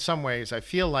here in some ways. I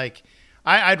feel like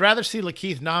I'd rather see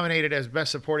Lakeith nominated as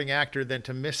Best Supporting Actor than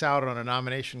to miss out on a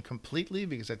nomination completely,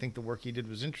 because I think the work he did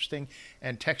was interesting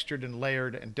and textured and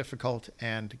layered and difficult,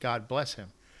 and God bless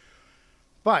him.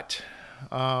 But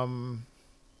I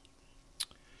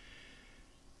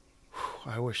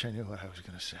wish I knew what I was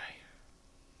going to say.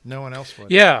 No one else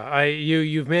would. Yeah,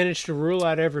 you've managed to rule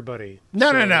out everybody.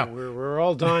 No. We're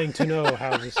all dying to know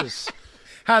how this is.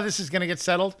 How this is going to get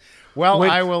settled? Well,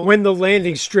 when the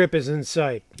landing strip is in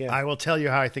sight. Yeah. I will tell you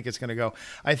how I think it's going to go.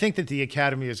 I think that the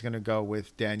Academy is going to go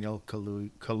with Daniel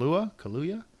Kaluuya.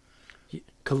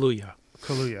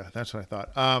 Kaluuya. That's what I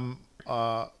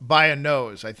thought. By a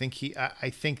nose. I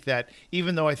think that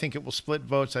even though I think it will split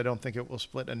votes, I don't think it will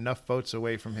split enough votes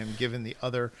away from him, given the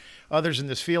others in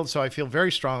this field. So I feel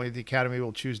very strongly the Academy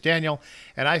will choose Daniel,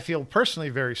 and I feel personally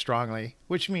very strongly,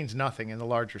 which means nothing in the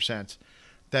larger sense,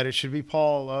 that it should be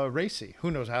Paul Raci. Who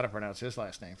knows how to pronounce his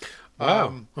last name?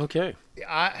 Wow. Okay.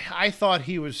 I thought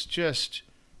he was just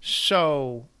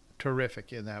so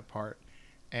terrific in that part,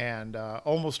 and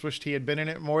almost wished he had been in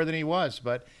it more than he was,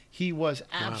 but he was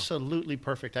absolutely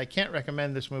perfect. I can't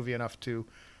recommend this movie enough to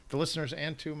the listeners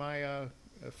and to my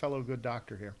fellow good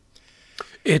doctor here.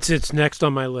 It's next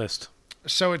on my list.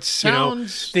 So it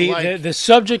sounds like... The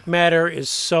subject matter is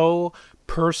so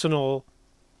personal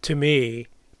to me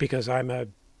because I'm a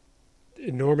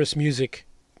enormous music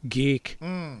geek,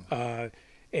 and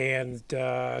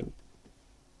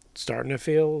starting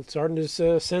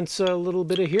to sense a little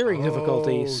bit of hearing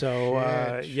difficulty.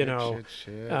 So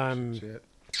shit.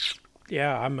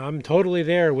 Yeah, I'm totally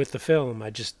there with the film.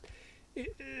 I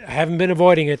haven't been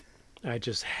avoiding it. I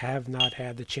just have not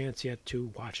had the chance yet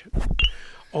to watch it.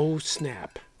 Oh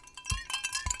snap!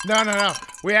 No.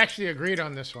 We actually agreed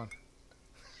on this one.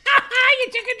 You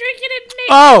took a drink and it made.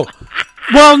 Oh,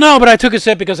 well, no, but I took a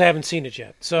sip because I haven't seen it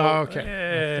yet. So okay,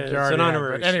 it's an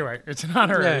honorary. Anyway, it's an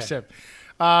honorary sip.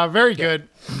 Very good.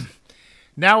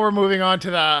 Now we're moving on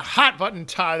to the hot button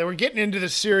tie. We're getting into the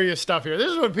serious stuff here.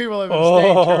 This is what people have been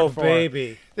staying tuned for.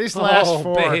 Baby. These last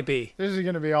four. Baby. This is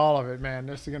going to be all of it, man.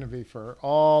 This is going to be for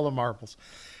all the marbles.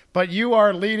 But you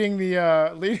are leading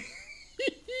the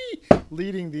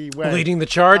leading the way. Leading the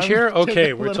charge here?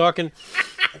 Okay, we're talking.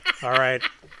 All right.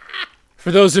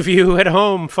 For those of you at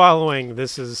home following,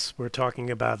 we're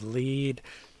talking about lead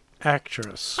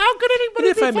actress. How could anybody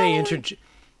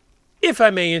if I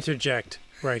may interject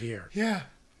right here. Yeah.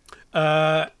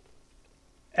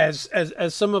 As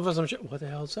some of us, I'm sure. What the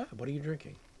hell is that? What are you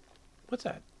drinking? What's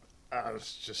that?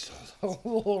 It's just a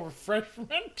little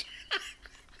refreshment.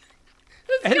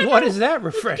 And what is that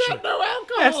refreshment? No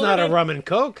alcohol. That's not a rum and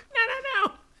coke.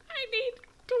 No. I need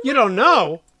to. You don't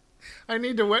know. I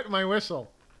need to wet my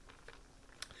whistle.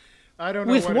 I don't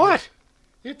know with what?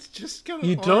 It's just kind of.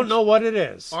 You don't know what it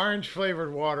is. Orange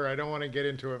flavored water. I don't want to get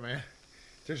into it, man.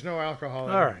 There's no alcohol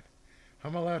in it. All right.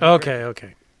 I'm allowed to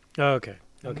drink. Okay.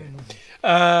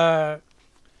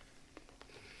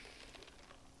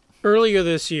 Earlier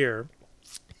this year.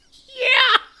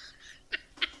 Yeah.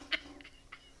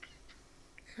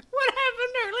 What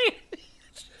happened earlier?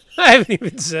 I haven't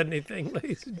even said anything,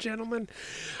 ladies and gentlemen.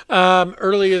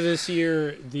 Earlier this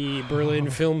year, the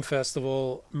Berlin Film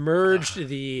Festival merged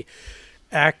the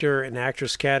actor and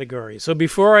actress category. So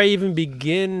before I even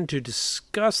begin to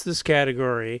discuss this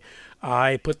category,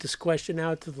 I put this question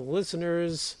out to the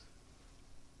listeners.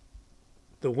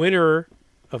 The winner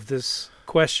of this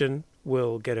question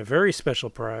will get a very special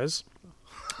prize.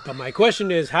 But my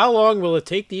question is, how long will it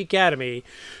take the Academy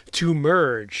to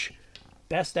merge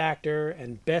Best Actor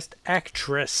and Best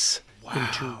Actress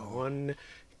into one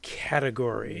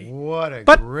category? What a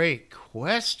great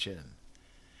question.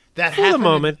 That for the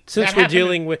moment, since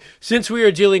we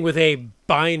are dealing with a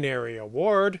binary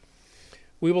award,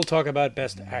 we will talk about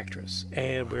Best Actress,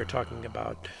 and we're talking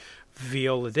about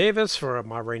Viola Davis for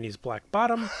Ma Rainey's Black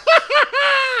Bottom,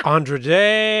 Andra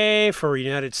Day for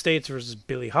United States versus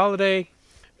Billie Holiday,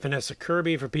 Vanessa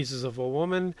Kirby for Pieces of a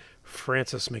Woman,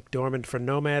 Frances McDormand for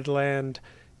Nomadland,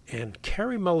 and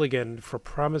Carey Mulligan for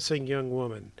Promising Young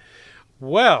Woman.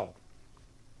 Well,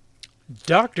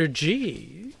 Dr.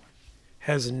 G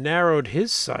has narrowed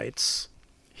his sights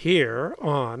here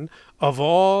on, of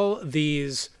all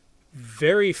these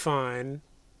very fine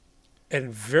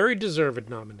and very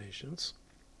deserved nominations,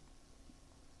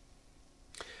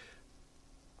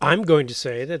 I'm going to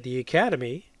say that the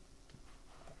Academy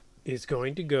is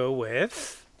going to go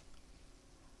with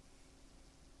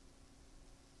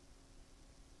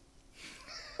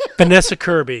Vanessa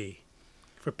Kirby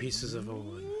for Pieces of a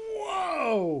Woman.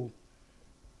 Whoa!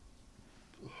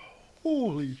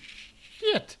 Holy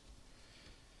shit!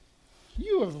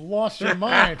 You have lost your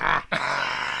mind.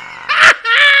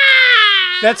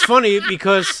 That's funny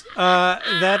because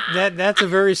that's a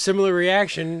very similar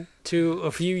reaction to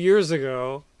a few years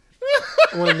ago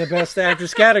when the Best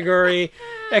Actress category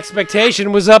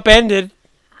expectation was upended.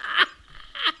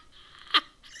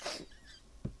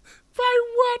 By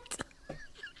what?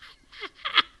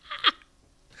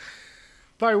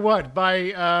 By what?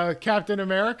 By Captain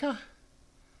America?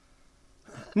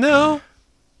 No.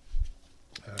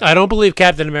 I don't believe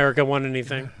Captain America won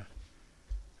anything.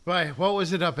 By what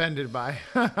was it upended by?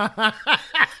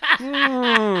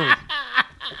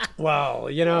 Well,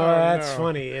 that's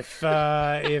funny. If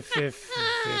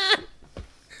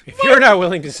you're not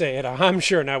willing to say it, I'm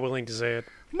sure not willing to say it.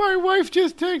 My wife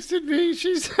just texted me.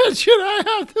 She said, "Should I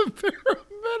have the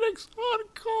paramedics on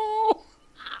call?"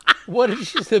 What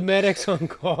is the medics on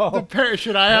call?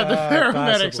 Should I have the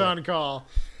paramedics possibly. on call?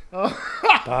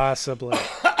 Possibly.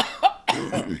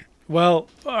 Well,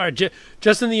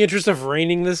 just in the interest of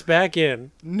reining this back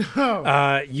in,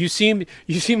 No. you seemed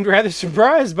rather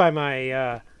surprised by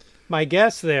my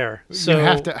guess there. So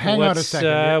have to hang on a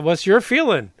second. What's your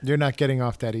feeling? You're not getting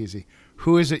off that easy.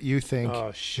 Who is it you think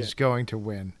Oh, shit. is going to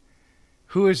win?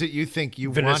 Who is it you think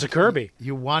you Vanessa want? Kirby.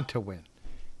 You want to win.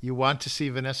 You want to see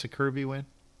Vanessa Kirby win?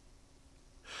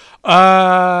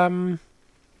 Well,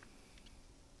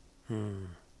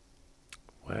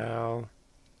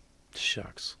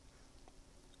 shucks.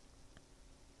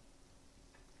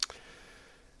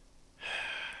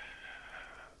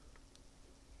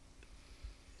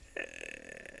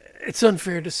 It's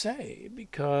unfair to say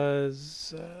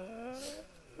because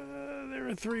there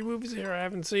are 3 movies here I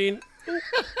haven't seen.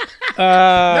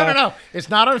 No. It's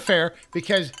not unfair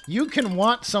because you can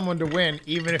want someone to win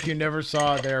even if you never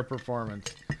saw their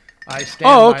performance. I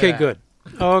stand Oh, by okay, that. good.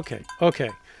 Okay.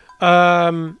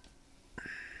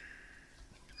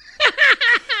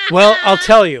 Well, I'll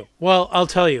tell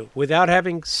you. Without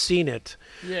having seen it,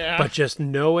 Yeah. but just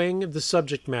knowing the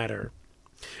subject matter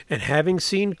and having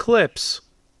seen clips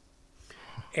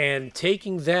and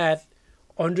taking that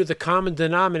under the common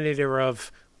denominator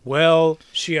of, well,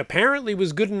 she apparently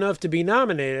was good enough to be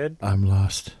nominated, I'm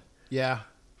lost. Yeah.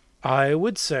 I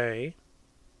would say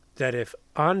that if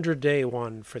Andra Day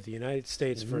won for the United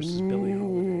States versus Billie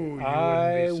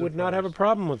Holiday, I would not have a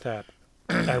problem with that.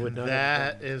 I would not.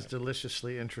 That is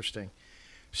deliciously interesting.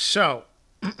 So,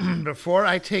 before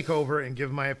I take over and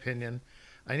give my opinion,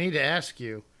 I need to ask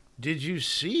you, did you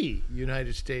see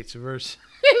United States versus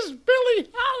Billie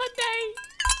Holiday?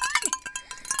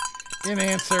 In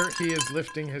answer, he is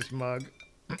lifting his mug.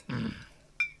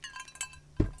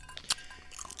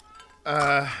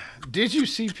 Did you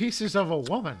see Pieces of a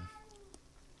Woman?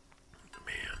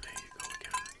 Man, there you go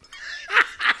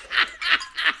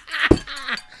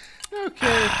again.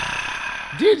 Okay.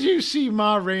 Did you see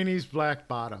Ma Rainey's Black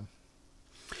Bottom?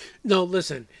 No,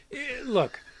 listen.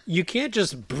 Look, you can't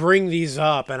just bring these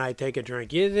up and I take a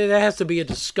drink. There has to be a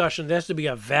discussion. There has to be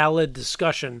a valid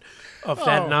discussion of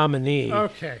that nominee.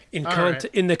 Okay. In All right.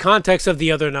 in the context of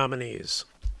the other nominees.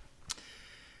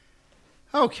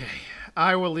 Okay.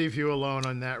 I will leave you alone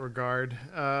on that regard.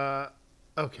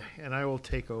 Okay. And I will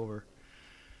take over.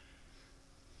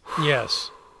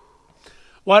 Yes.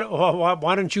 Why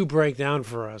don't you break down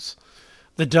for us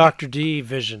the Dr. D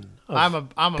vision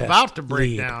of I'm best about to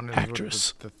break lead down is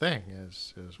actress. what the thing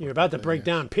is what You're about the to thing break is.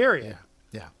 down, period.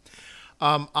 Yeah.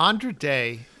 Andra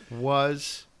Day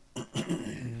was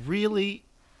really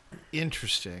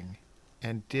interesting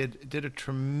and did a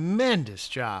tremendous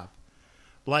job.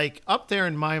 Like up there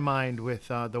in my mind with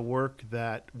the work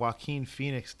that Joaquin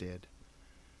Phoenix did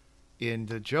in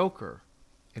The Joker,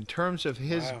 in terms of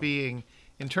his being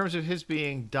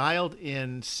dialed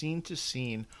in scene to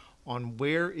scene on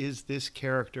where is this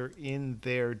character in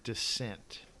their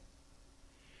descent.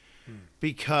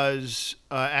 Because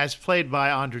as played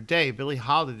by Andra Day, Billie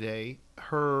Holiday,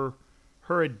 her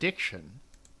addiction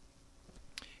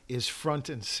is front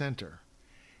and center.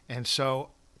 And so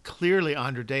clearly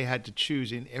Andra Day had to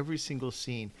choose in every single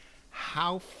scene,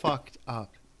 how fucked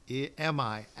up am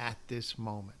I at this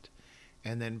moment?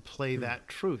 And then play that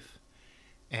truth.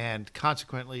 And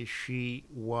consequently, she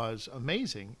was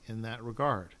amazing in that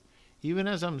regard. Even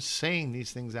as I'm saying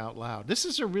these things out loud, this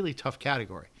is a really tough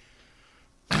category.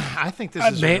 I think this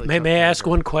is a really tough may I ask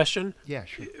category. one question? Yeah,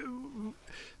 sure.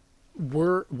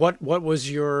 What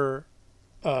was your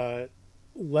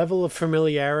level of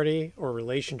familiarity or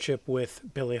relationship with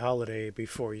Billie Holiday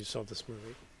before you saw this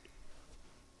movie?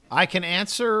 I can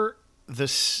answer the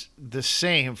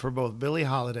same for both Billie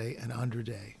Holiday and Andra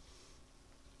Day.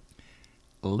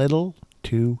 Little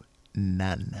to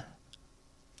none.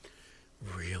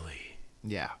 Really?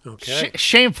 Yeah. Okay.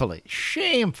 Shamefully.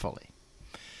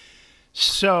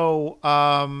 So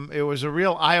it was a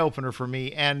real eye-opener for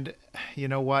me. And you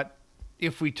know what?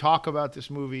 If we talk about this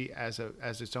movie as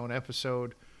its own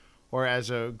episode or as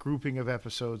a grouping of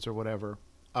episodes or whatever,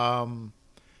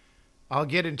 I'll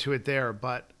get into it there.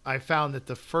 But I found that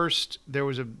there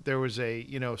was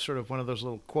a sort of one of those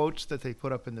little quotes that they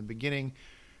put up in the beginning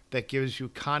that gives you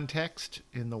context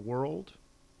in the world.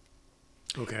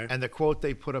 Okay. And the quote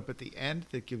they put up at the end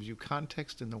that gives you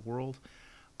context in the world.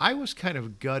 I was kind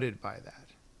of gutted by that.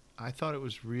 I thought it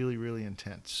was really, really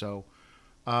intense. So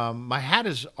my hat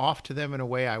is off to them in a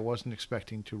way I wasn't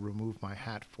expecting to remove my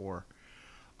hat for.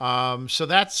 So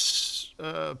that's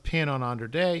a pin on Andra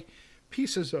Day.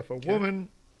 Pieces of a Woman.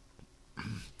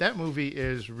 That movie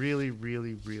is really,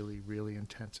 really, really, really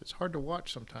intense. It's hard to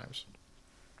watch sometimes.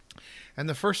 And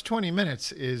the first 20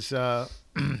 minutes is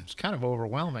it's kind of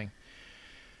overwhelming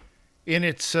in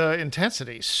its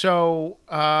intensity. So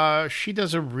she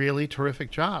does a really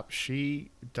terrific job.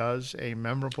 She does a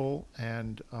memorable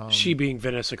and... she being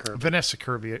Vanessa Kirby. Vanessa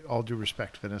Kirby, all due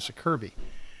respect, Vanessa Kirby.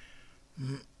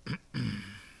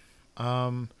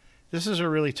 This is a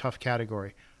really tough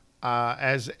category.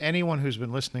 As anyone who's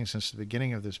been listening since the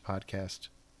beginning of this podcast,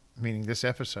 meaning this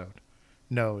episode,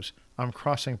 knows, I'm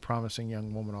crossing Promising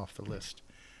Young Woman off the list.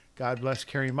 God bless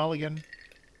Carey Mulligan.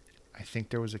 I think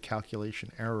there was a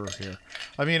calculation error here.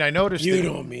 I mean, I noticed You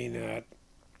don't mean that.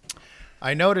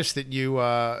 I noticed that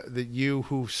you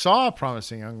who saw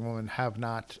Promising Young Woman have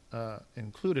not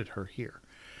included her here.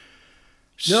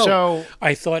 No, So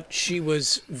I thought she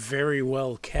was very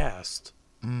well cast,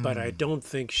 but I don't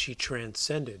think she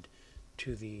transcended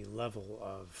to the level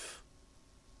of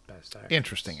Best Actress.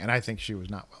 interesting, and I think she was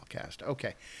not well cast.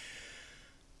 Okay.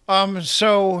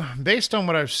 So based on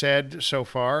what I've said so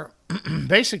far,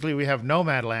 basically we have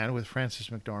Nomadland with Frances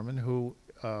McDormand, who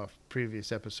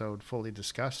previous episode fully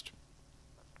discussed.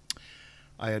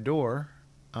 I adore,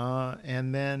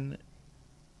 and then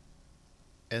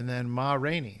Ma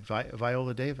Rainey,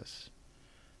 Viola Davis,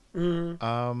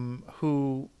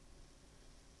 who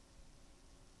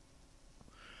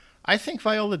I think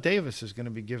Viola Davis is going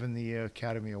to be given the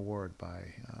Academy Award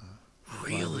by the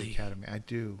Really? Academy. I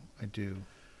do.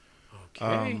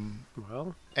 Okay.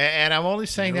 Well, And I'm only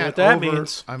saying You know that what that over.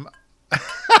 means. I'm.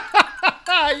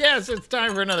 Yes, it's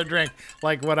time for another drink.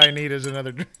 Like what I need is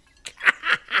another drink.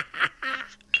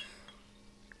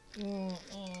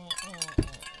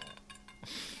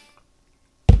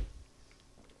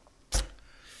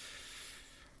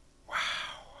 Wow,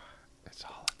 it's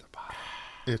all at the bottom.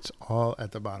 It's all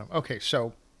at the bottom. Okay,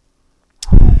 so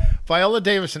Viola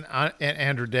Davis and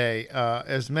Andra Day,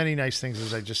 as many nice things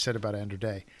as I just said about Andra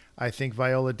Day, I think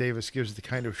Viola Davis gives the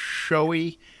kind of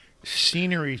showy,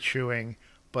 scenery chewing,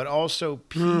 but also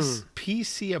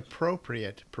PC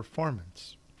appropriate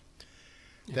performance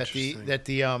that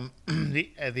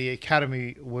the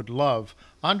Academy would love.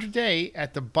 Andra Day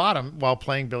at the bottom, while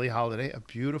playing Billie Holiday, a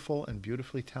beautiful and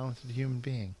beautifully talented human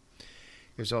being,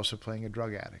 is also playing a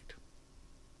drug addict.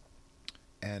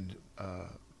 And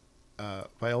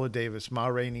Viola Davis, Ma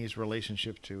Rainey's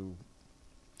relationship to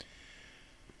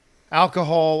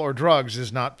alcohol or drugs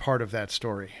is not part of that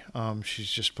story.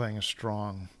 She's just playing a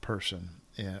strong person,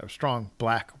 a strong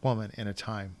black woman in a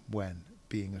time when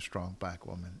being a strong black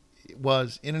woman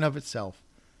was, in and of itself,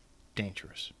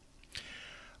 dangerous.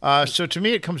 So to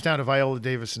me, it comes down to Viola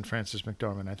Davis and Frances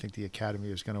McDormand. I think the Academy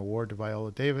is going to award to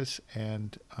Viola Davis,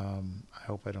 and I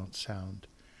hope I don't sound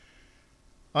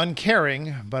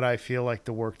uncaring, but I feel like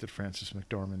the work that Frances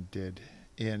McDormand did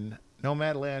in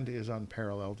Nomadland is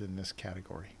unparalleled in this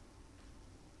category.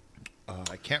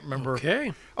 I can't remember.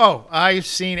 okay. Oh, I've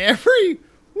seen every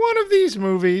one of these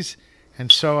movies,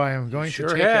 and so I am going Sure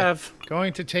to take have.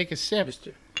 going to take a sip.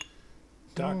 Mr.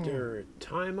 Doctor,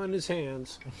 time on his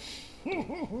hands.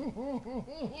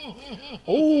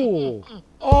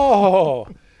 Oh,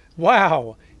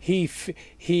 wow. He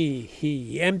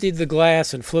emptied the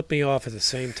glass and flipped me off at the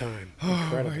same time.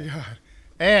 Incredible. Oh my God!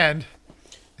 And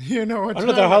you know what?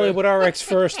 Another Hollywood RX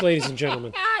first, ladies and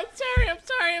gentlemen. I'm sorry. I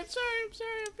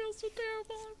feel so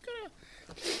terrible.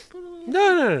 I'm gonna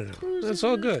No. That's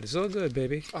all good. It's all good,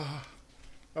 baby.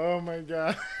 Oh my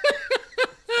God!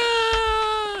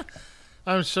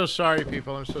 I'm so sorry,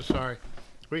 people. I'm so sorry.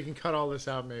 We can cut all this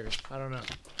out, maybe. I don't know.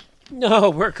 No,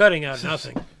 we're cutting out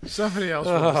nothing. Somebody else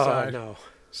will Oh, decide. no.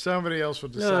 Somebody else will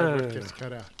decide No, what no, gets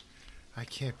cut out. I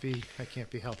can't be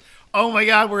helped. Oh my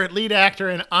God, we're at lead actor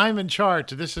and I'm in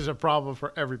charge. This is a problem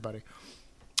for everybody.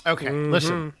 Okay,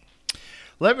 listen.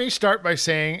 Let me start by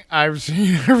saying I've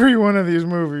seen every one of these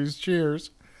movies.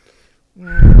 Cheers.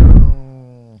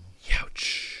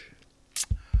 Ouch.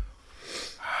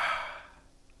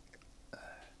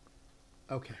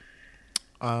 Okay.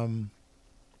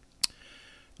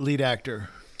 Lead actor.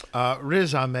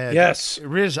 Riz Ahmed. Yes.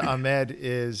 Riz Ahmed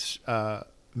is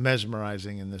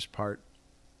mesmerizing in this part.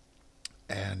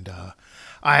 And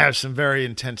I have some very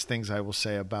intense things I will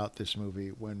say about this movie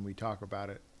when we talk about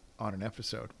it on an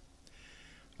episode.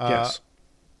 Yes.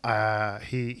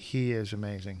 He is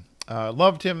amazing.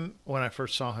 Loved him when I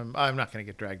first saw him. I'm not going to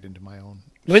get dragged into my own.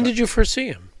 When did you first see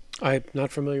him? I'm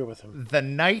not familiar with him. The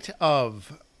night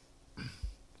of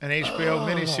an HBO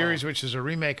miniseries, which is a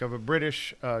remake of a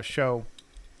British show.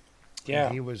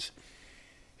 Yeah. He was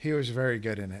very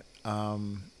good in it.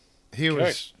 He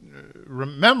was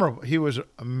memorable. He was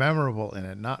memorable in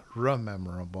it, not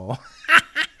rememberable.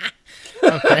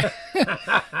 Okay.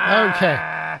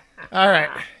 Okay. All right.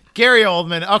 Gary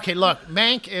Oldman. Okay, look,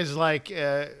 Mank is like,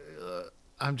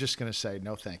 I'm just going to say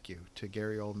no thank you to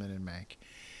Gary Oldman and Mank.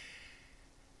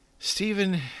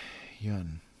 Stephen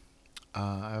Yeun.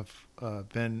 I've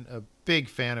been a big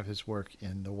fan of his work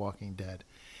in The Walking Dead.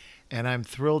 And I'm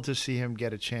thrilled to see him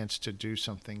get a chance to do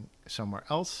something somewhere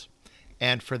else.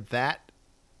 And for that,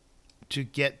 to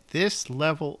get this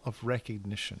level of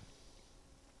recognition.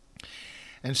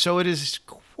 And so it is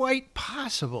quite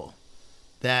possible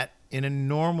that in a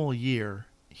normal year,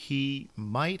 he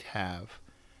might have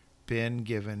been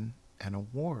given an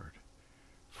award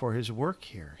for his work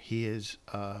here. He is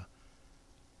a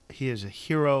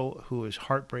hero who is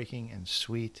heartbreaking and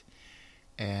sweet.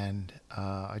 And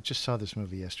I just saw this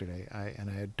movie yesterday, and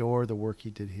I adore the work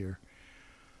he did here.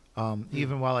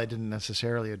 Even while I didn't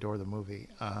necessarily adore the movie,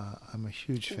 I'm a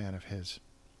huge fan of his.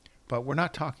 But we're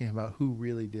not talking about who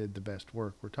really did the best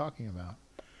work. We're talking about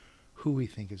who we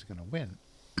think is going to win.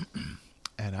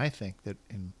 And I think that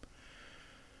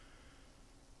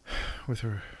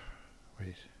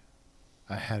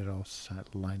I had it all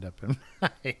lined up in my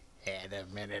head a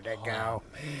minute ago.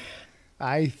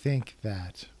 I think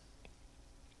that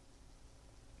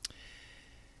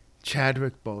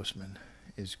Chadwick Boseman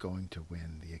is going to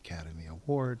win the Academy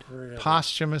Award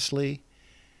posthumously,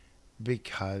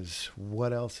 because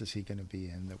what else is he going to be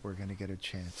in that we're going to get a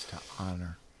chance to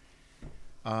honor?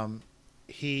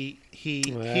 He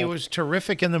was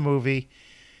terrific in the movie.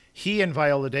 He and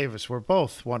Viola Davis were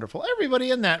both wonderful. Everybody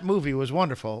in that movie was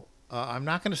wonderful. I'm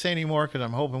not going to say any more because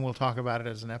I'm hoping we'll talk about it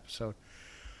as an episode.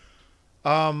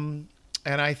 And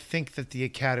I think that the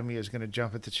Academy is going to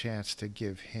jump at the chance to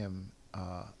give him,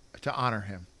 to honor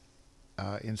him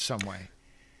in some way.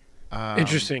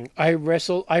 Interesting. I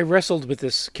wrestled with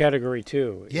this category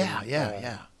too.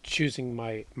 Yeah. Choosing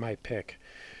my pick.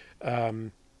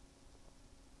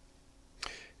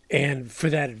 And for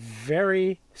that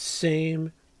very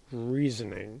same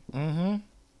reasoning,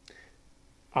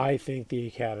 I think the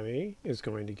Academy is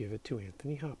going to give it to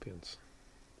Anthony Hopkins,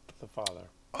 the father.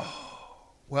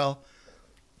 Well,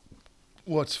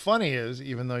 what's funny is,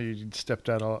 even though you jumped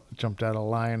out of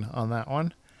line on that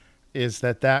one, is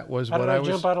that was How what did I I was.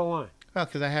 jump out of line? Well,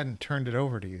 because I hadn't turned it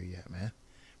over to you yet, man.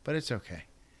 But it's okay.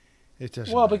 It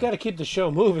doesn't. Well, we matter. got to keep the show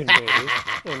moving, baby.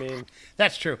 I mean,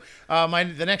 That's true.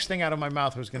 The next thing out of my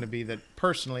mouth was going to be that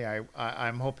personally,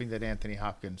 I'm hoping that Anthony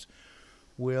Hopkins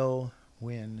will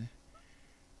win.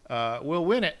 Will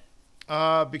win it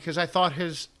because I thought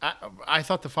I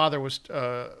thought The Father was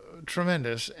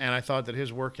tremendous, and I thought that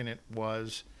his work in it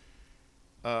was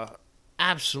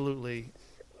absolutely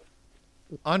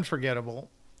unforgettable.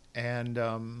 And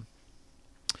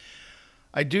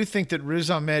I do think that Riz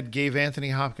Ahmed gave Anthony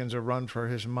Hopkins a run for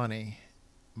his money.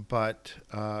 But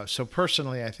so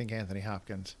personally, I think Anthony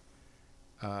Hopkins.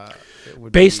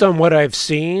 Based on what I've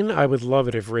seen, I would love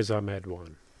it if Riz Ahmed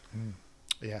won.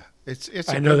 Yeah, it's.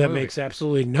 I know that makes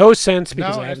absolutely no sense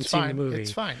because I haven't it's seen fine. the movie.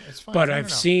 It's fine. But No, I've no.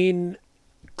 seen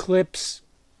clips,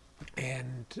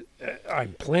 and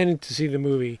I'm planning to see the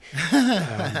movie.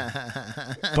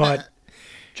 But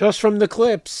just from the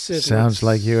clips, it Sounds looks,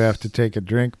 like you have to take a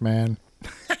drink, man.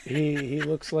 he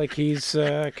looks like he's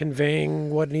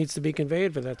conveying what needs to be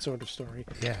conveyed for that sort of story.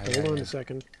 Yeah. Hold on a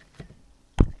second.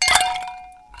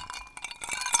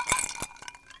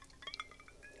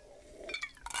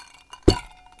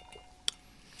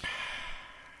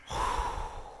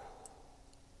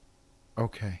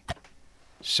 Okay.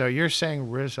 So you're saying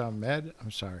Riz Ahmed?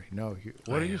 I'm sorry. No.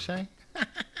 What are you saying?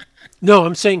 No,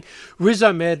 I'm saying Riz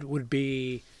Ahmed would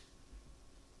be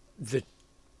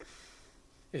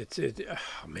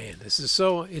Oh man, this is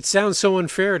so. It sounds so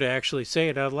unfair to actually say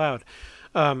it out loud.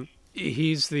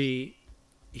 He's the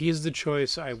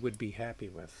choice I would be happy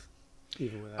with,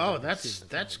 even without. Oh, having seen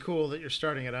the that's film. cool that you're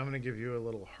starting it. I'm going to give you a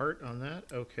little heart on that.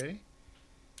 Okay.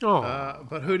 Oh,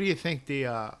 But who do you think the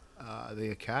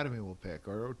Academy will pick,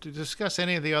 or to discuss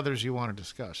any of the others you want to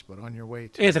discuss? But on your way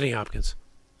to Anthony Hopkins.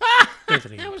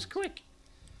 Anthony. that was quick.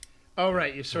 Oh,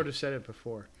 right. You sort of said it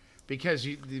before. Because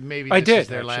maybe I this did, is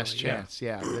their last actually, yeah. chance.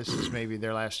 Yeah, this is maybe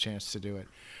their last chance to do it.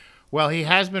 Well, he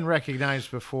has been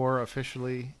recognized before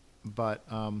officially, but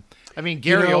I mean,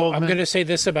 Gary Oldman. I'm going to say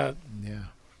this about. Yeah.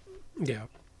 Yeah.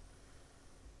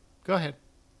 Go ahead.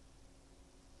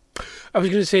 I was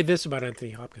going to say this about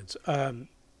Anthony Hopkins.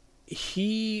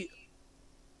 He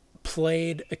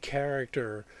played a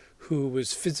character who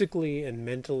was physically and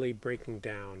mentally breaking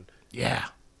down Yeah.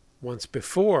 once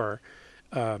before.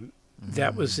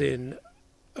 That was in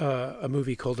a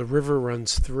movie called A River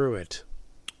Runs Through It,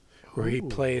 where he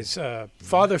plays a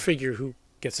father figure who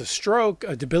gets a stroke,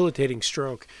 a debilitating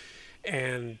stroke,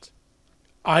 and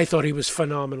I thought he was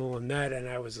phenomenal in that, and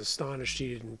I was astonished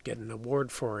he didn't get an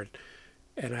award for it.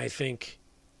 And I think,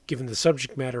 given the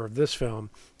subject matter of this film,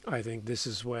 I think this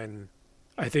is where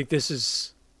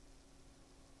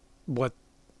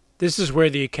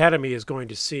the Academy is going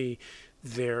to see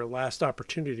their last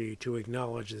opportunity to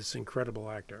acknowledge this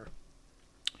incredible actor.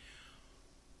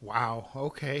 Wow.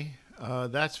 Okay.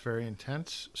 That's very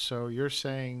intense. So you're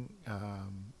saying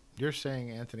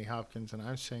Anthony Hopkins, and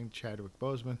I'm saying Chadwick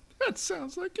Boseman. That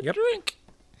sounds like a Yep. drink.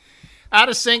 Out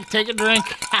of sync. Take a drink.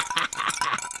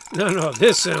 No,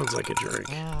 this sounds like a drink.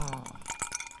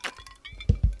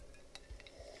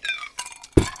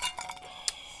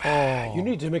 Oh. You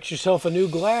need to mix yourself a new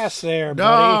glass there,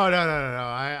 buddy. No.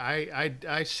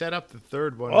 I set up the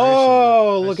third one.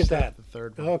 Oh, recently. look I at set that. up the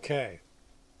third one. Okay.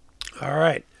 All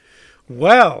right.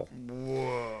 Well,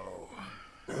 Whoa.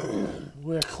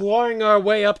 we're clawing our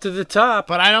way up to the top.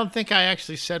 But I don't think I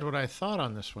actually said what I thought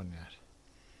on this one yet.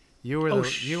 You were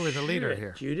the leader shit,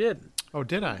 here. You did. Oh,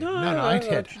 did I? No, I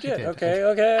did. You did. I did.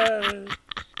 Okay.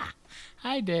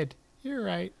 I did. You're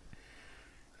right.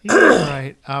 You're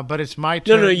right. But it's my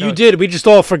turn. No, you did. We just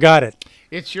all forgot it.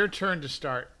 It's your turn to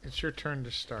start.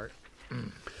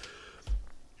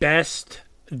 Best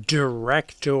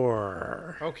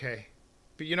director. Okay.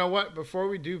 But you know what? Before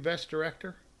we do Best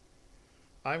Director,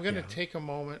 I'm going to take a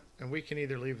moment, and we can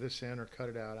either leave this in or cut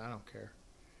it out. I don't care.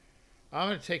 I'm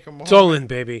going to take a moment It's all in,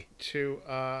 baby. to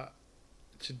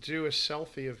do a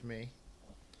selfie of me,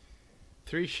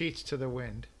 3 sheets to the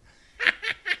wind,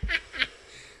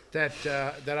 that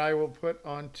I will put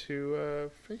onto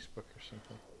Facebook or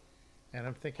something. And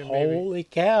I'm thinking Holy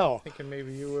cow.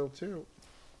 maybe you will too.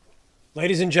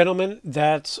 Ladies and gentlemen,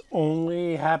 that's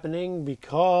only happening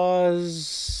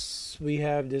because we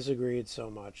have disagreed so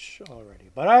much already.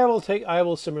 But I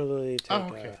will similarly take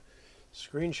okay. a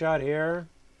screenshot here.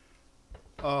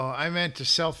 Oh, I meant to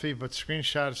selfie, but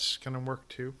screenshot's going to work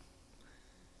too.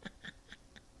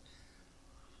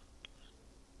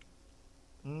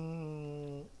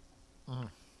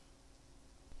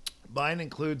 Mine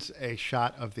includes a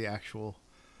shot of the actual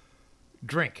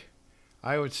drink.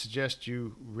 I would suggest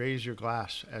you raise your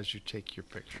glass as you take your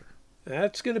picture.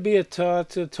 That's going to be a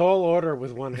tall order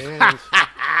with one hand.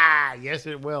 Yes,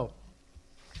 it will.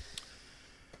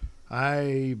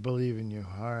 I believe in you.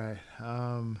 All right.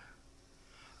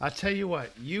 I'll tell you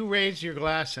what. You raise your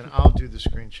glass and I'll do the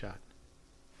screenshot.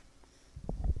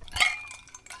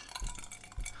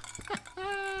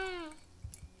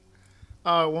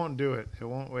 Oh, it won't do it. It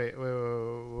won't. Wait.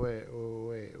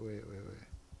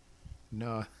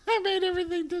 No. I made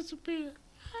everything disappear.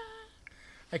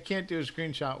 I can't do a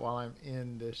screenshot while I'm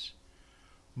in this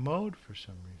mode for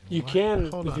some reason. You What?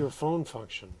 can Hold with on. your phone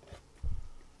function.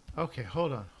 Okay,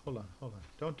 hold on.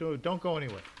 Don't do it. Don't go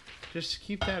anywhere. Just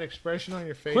keep that expression on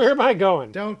your face. Where am I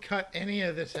going? Don't cut any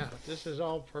of this out. This is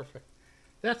all perfect.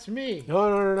 That's me.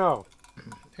 No.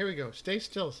 Here we go. Stay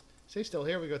still. Stay still.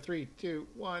 Here we go. 3, 2,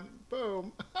 1.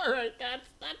 Boom. All right.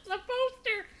 That's the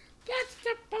poster. That's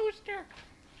the poster.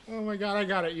 Oh my God, I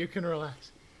got it. You can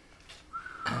relax.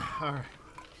 All right.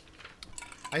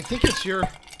 I think it's your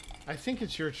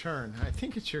turn.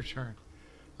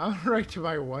 I'm gonna write to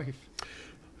my wife.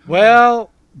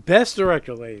 Well, best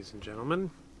director, ladies and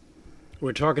gentlemen.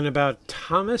 We're talking about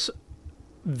Thomas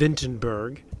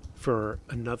Vinterberg for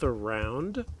Another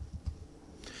Round,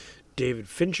 David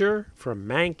Fincher for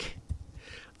Mank,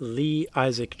 Lee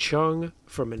Isaac Chung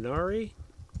for Minari,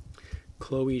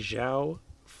 Chloe Zhao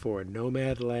for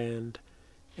Nomadland,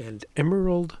 and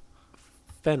Emerald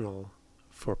Fennell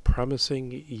for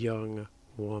Promising Young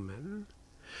Woman.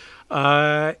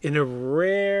 In a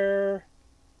rare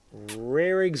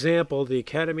example, the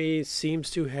Academy seems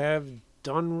to have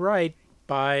done right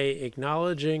by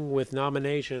acknowledging with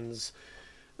nominations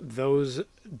those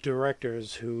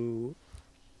directors who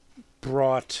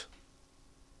brought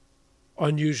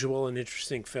unusual and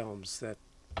interesting films that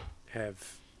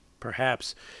have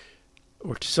perhaps,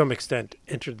 or to some extent,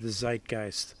 entered the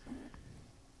zeitgeist.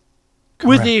 Correct.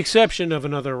 With the exception of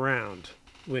Another Round,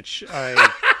 which I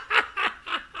have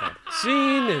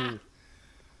seen, and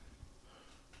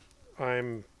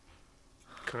I'm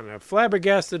kind of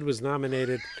flabbergasted was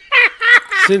nominated.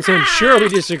 Since I'm sure we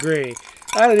disagree,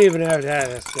 I don't even have to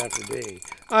ask Dr. D.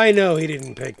 I know he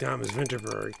didn't pick Thomas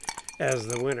Vinterberg as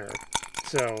the winner,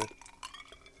 so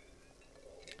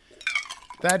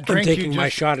That I'm drink taking you my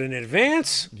just... shot in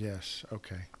advance. Yes,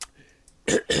 okay.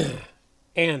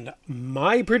 And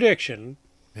my prediction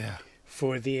Yeah.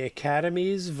 for the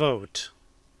Academy's vote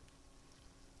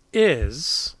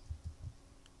is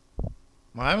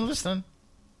Well, I'm listening.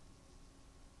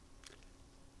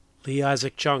 Lee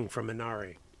Isaac Chung from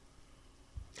Minari.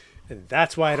 And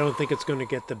that's why I don't think it's going to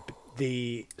get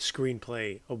the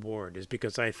screenplay award, is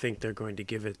because I think they're going to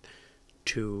give it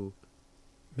to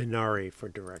Minari for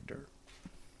director.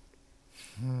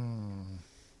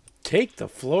 Take the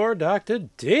floor, Dr.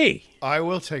 D. I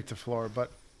will take the floor,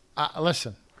 but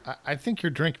listen, I think your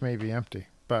drink may be empty,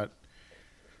 but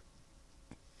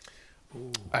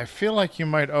I feel like you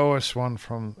might owe us one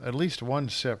from at least one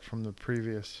sip from the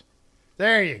previous.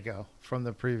 There you go, from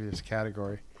the previous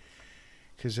category,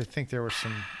 because I think there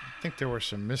were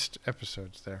some missed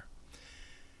episodes there.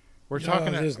 We're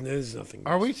talking. There's nothing.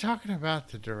 Are we talking about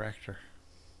the director?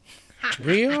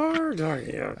 We are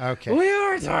talking. Okay. We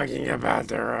are talking about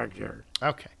director.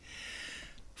 Okay.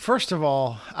 First of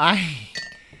all,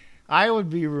 I would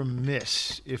be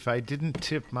remiss if I didn't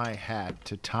tip my hat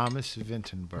to Thomas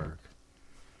Vinterberg,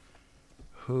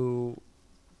 who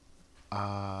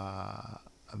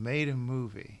made a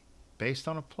movie based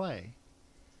on a play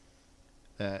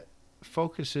that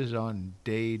focuses on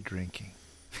day drinking.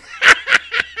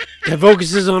 That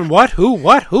focuses on what? Who?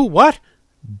 What? Who? What?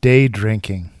 Day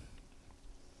drinking.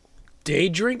 Day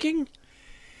drinking?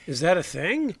 Is that a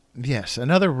thing? Yes.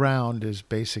 Another round is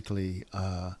basically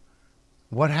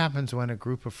what happens when a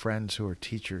group of friends who are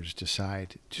teachers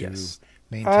decide to Yes.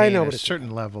 I maintain know a what it's certain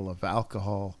level of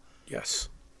alcohol, Yes.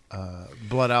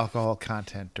 blood alcohol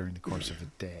content during the course of a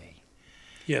day.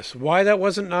 Yes. Why that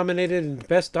wasn't nominated in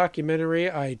Best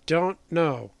Documentary, I don't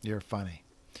know. You're funny.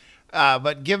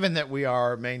 But given that we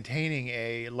are maintaining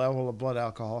a level of blood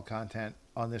alcohol content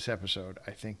on this episode,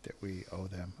 I think that we owe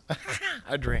them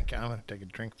a drink. I'm going to take a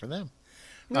drink for them.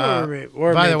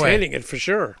 We're by the way- maintaining it for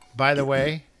sure. By the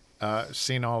way,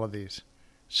 seen all of these.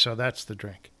 So that's the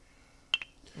drink.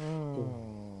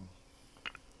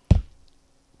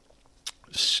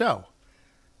 So,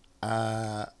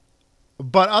 but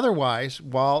otherwise,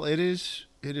 while it is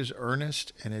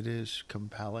earnest and it is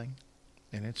compelling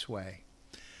in its way,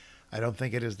 I don't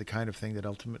think it is the kind of thing that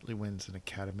ultimately wins an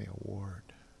Academy Award.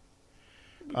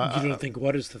 You don't think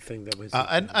what is the thing that was?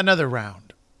 Another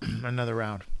round. Another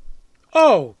round.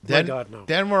 Oh, Then, my God, no.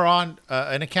 Then we're on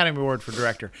an Academy Award for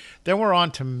director. Then we're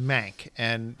on to Mank.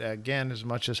 And again, as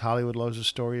much as Hollywood loves a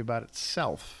story about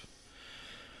itself,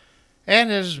 and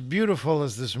as beautiful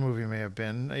as this movie may have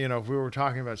been, you know, if we were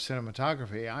talking about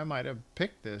cinematography, I might have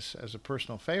picked this as a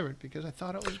personal favorite because I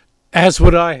thought it was As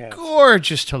would I have.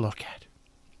 gorgeous to look at.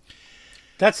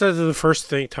 That's the first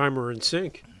time we're in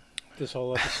sync this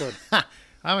whole episode.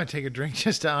 I'm going to take a drink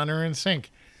just to honor and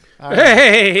sync.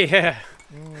 Hey, yeah.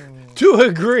 To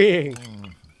agreeing.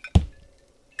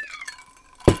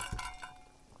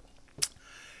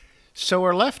 So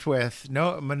we're left with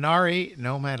Minari,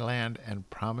 Nomadland, and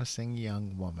Promising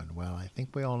Young Woman. Well, I think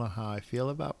we all know how I feel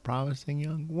about Promising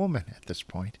Young Woman at this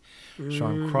point. So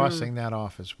I'm crossing that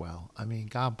off as well. I mean,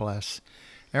 God bless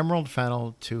Emerald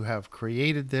Fennell to have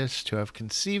created this, to have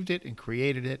conceived it and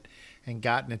created it and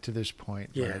gotten it to this point.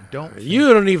 But Yeah. I don't think...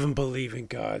 You don't even believe in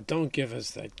God. Don't give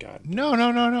us that God. No.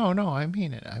 I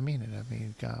mean it. I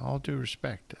mean, God, all due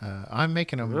respect. I'm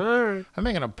making a All right.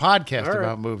 podcast All right.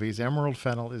 about movies. Emerald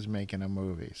Fennell is making a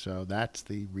movie. So that's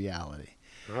the reality.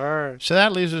 All right. So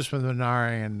that leaves us with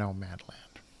Minari and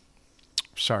Nomadland.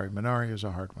 Sorry, Minari is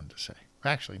a hard one to say.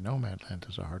 Actually, Nomadland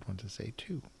is a hard one to say,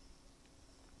 too.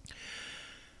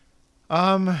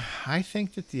 I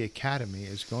think that the Academy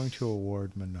is going to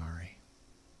award Minari.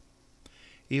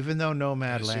 Even though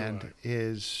Nomadland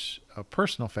is a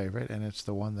personal favorite, and it's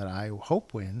the one that I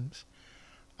hope wins,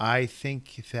 I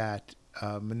think that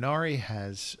Minari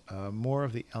has more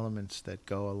of the elements that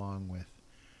go along with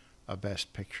a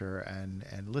Best Picture. And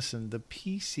listen, the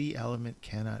PC element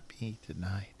cannot be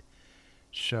denied.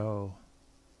 So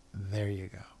there you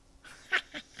go.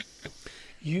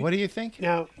 What do you think?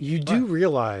 Now, you do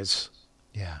realize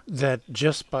Yeah. that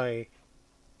just by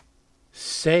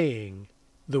saying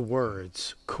the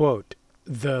words, quote,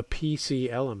 the PC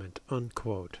element,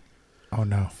 unquote, Oh,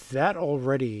 no. that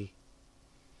already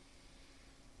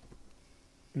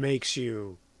makes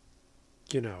you,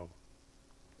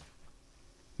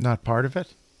 Not part of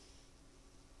it?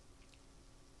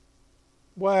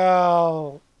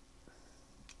 well,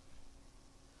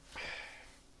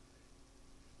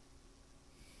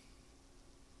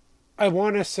 I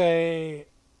want to say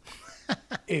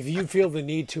if you feel the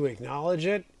need to acknowledge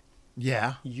it,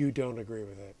 Yeah. you don't agree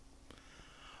with it.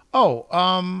 Oh,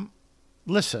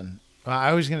 listen,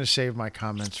 I was going to save my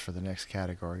comments for the next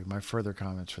category, my further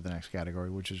comments for the next category,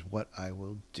 which is what I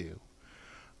will do.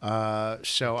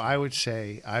 So I would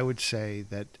say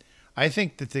that I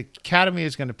think that the Academy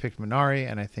is going to pick Minari,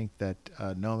 and I think that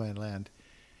Nomadland,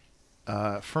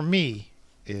 for me,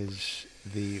 is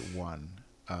the one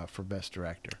for Best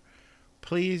Director.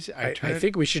 Please, I turn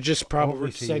think we should just probably over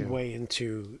to you. segue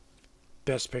into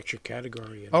Best Picture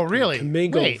category. And, Oh, really?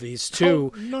 Commingle Wait. these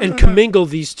two Oh, no, and no, no. commingle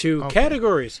these two Okay.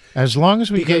 categories. As long as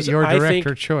we Because get your I director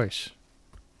think- choice.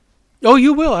 Oh,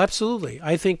 you will, absolutely.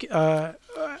 I think the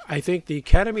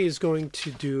Academy is going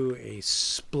to do a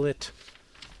split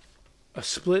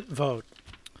vote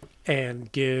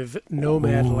and give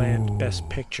Nomadland Best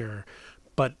Picture,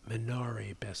 but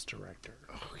Minari Best Director.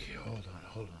 Okay, hold on.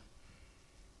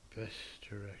 Best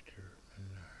Director,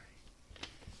 Minari.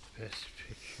 Best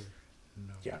Picture,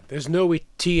 no. Yeah, there's no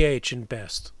TH in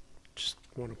Best. Just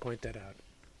want to point that out.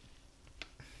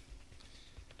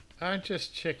 Aren't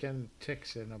just chicken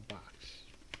ticks in a box.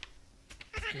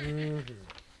 Mm-hmm.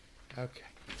 Okay.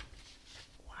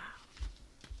 Wow.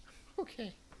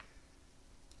 Okay.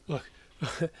 Look,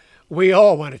 we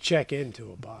all want to check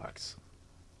into a box.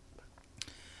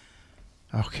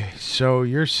 Okay, so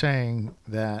you're saying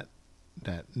that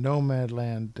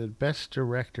Nomadland, the best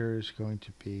director is going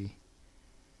to be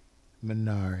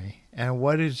Minari. And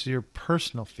what is your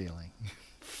personal feeling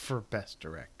for best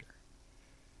director?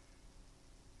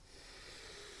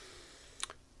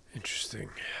 Interesting.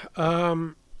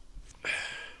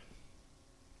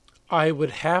 I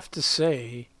would have to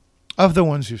say Of the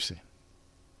ones you've seen.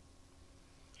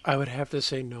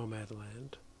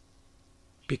 Nomadland,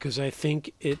 because I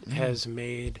think it has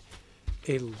made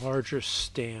a larger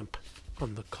stamp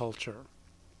on the culture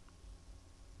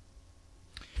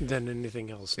than anything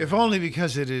else. If now. only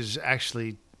because it is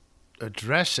actually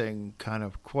addressing kind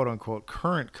of quote-unquote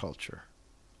current culture.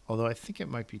 Although I think it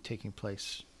might be taking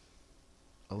place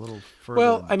a little further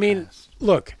Well, in the I mean, past.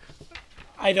 look,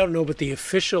 I don't know what the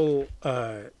official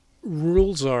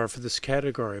rules are for this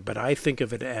category, but I think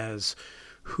of it as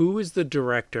who is the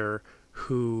director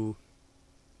who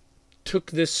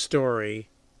took this story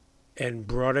and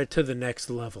brought it to the next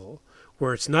level,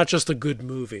 where it's not just a good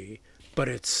movie, but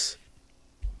it's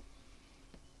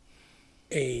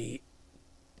a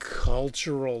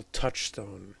cultural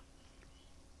touchstone.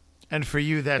 And for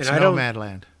you, that's And I don't-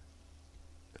 Nomadland.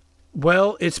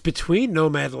 Well, it's between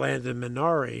Nomadland and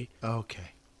Minari,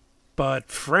 Okay. but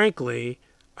frankly,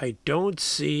 I don't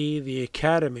see the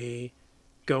Academy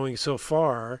going so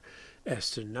far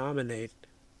as to nominate,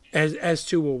 as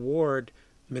to award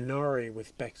Minari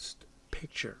with Best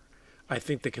Picture. I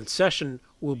think the concession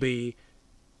will be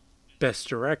Best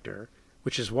Director,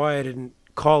 which is why I didn't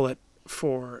call it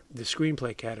for the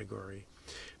screenplay category.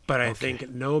 But I think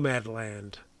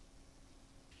Nomadland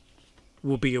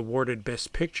will be awarded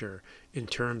Best Picture in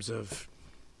terms of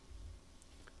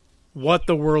what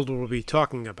the world will be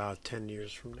talking about 10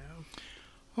 years from now.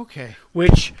 Okay.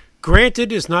 Which,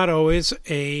 granted, is not always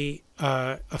a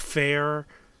fair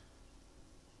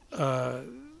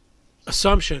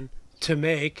assumption to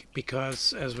make,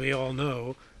 because, as we all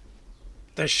know,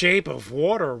 The Shape of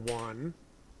Water won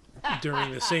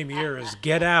during the same year as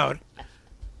Get Out.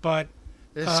 But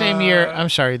The same year, I'm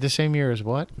sorry, the same year as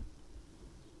what?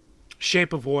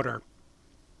 Shape of Water.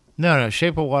 No,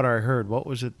 Shape of Water I heard. What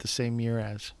was it the same year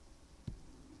as?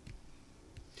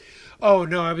 Oh,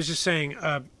 no, I was just saying,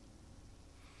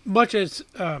 much as,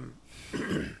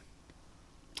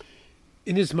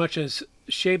 in as much as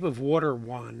Shape of Water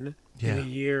won in a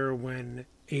year when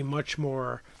a much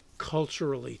more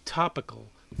culturally topical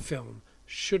film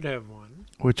should have won,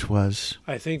 Which was?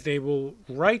 I think they will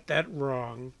right that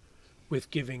wrong with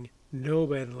giving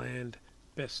Nomadland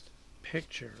Best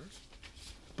Picture,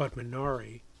 but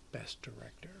Minari Best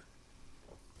Director.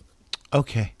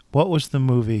 Okay. What was the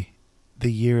movie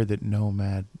the year that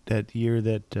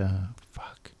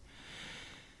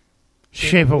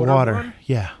Shape of Water. won?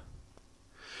 Yeah.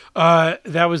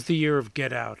 That was the year of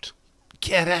Get Out,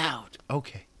 Get Out.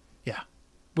 Okay. Yeah.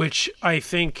 which I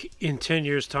think in 10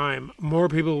 years' time, more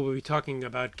people will be talking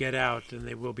about Get Out than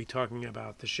they will be talking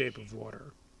about The Shape of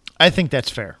Water. I think that's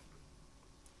fair.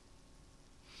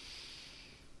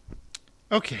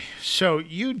 Okay, so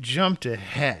you jumped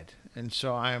ahead, and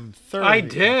so I am thoroughly I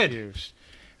did. confused.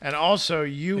 And also,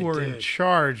 you I were in did.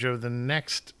 charge of the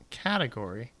next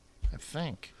category, I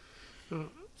think.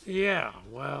 Yeah,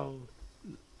 well,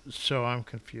 So I'm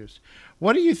confused.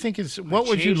 What do you think is? What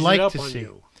would you changed it like up to on see?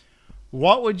 you.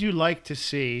 What would you like to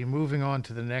see? Moving on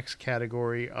to the next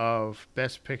category of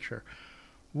Best Picture.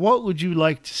 What would you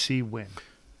like to see win?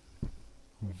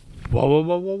 Whoa, whoa,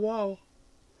 whoa, whoa, whoa.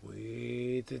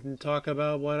 We didn't talk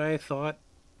about what I thought.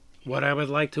 What I would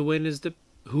like to win is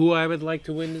who I would like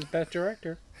to win as Best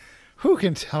Director. Who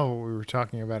can tell what we were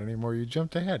talking about anymore? You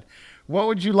jumped ahead. What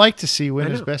would you like to see win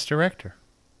I as know. Best Director?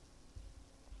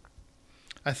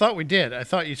 I thought we did. I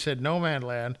thought you said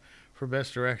Nomadland for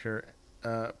Best Director,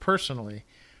 personally.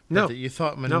 But No. that you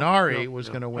thought No, Minari no, was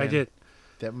no. going to win. I did.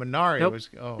 That Minari Nope. was.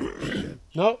 Oh, shit.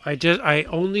 No, I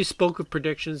only spoke of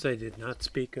predictions. I did not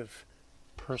speak of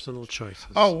personal choices.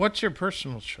 Oh, what's your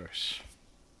personal choice?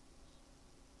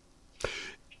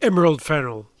 Emerald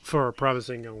Fennell for A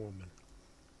Promising Young Woman.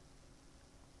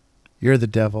 You're the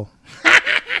devil.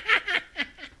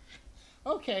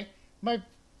 Okay.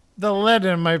 The lead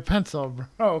in my pencil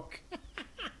broke.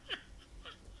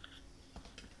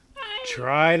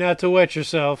 Try not to wet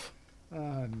yourself.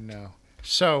 Oh, no.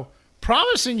 So,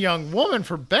 Promising Young Woman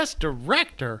for Best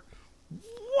Director.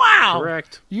 Wow.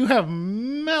 Correct. You have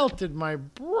melted my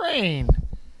brain.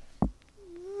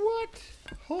 What?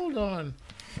 Hold on.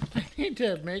 I need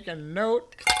to make a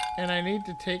note, and I need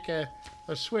to take a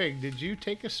swig. Did you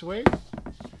take a swig?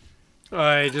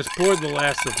 I just poured the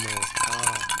last of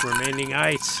my remaining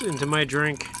ice into my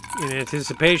drink in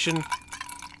anticipation.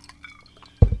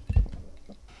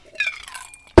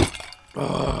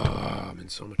 Oh, I'm in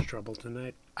so much trouble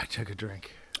tonight. I took a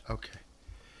drink. Okay.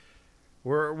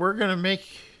 We're gonna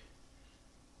make.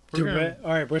 All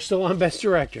right, we're still on Best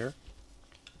Director.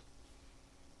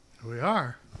 We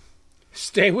are.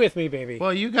 Stay with me, baby.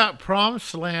 Well, you got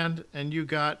Promised Land and you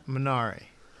got Minari.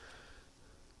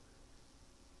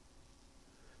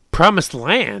 Promised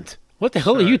Land? What the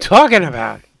hell are you talking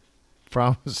about?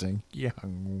 Promising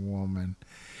Young Woman.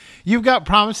 You've got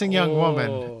Promising Young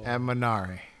Woman and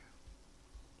Minari.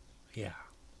 Yeah.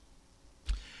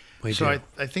 So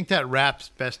I think that wraps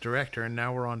Best Director, and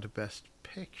now we're on to Best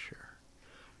Picture.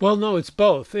 Well, no, it's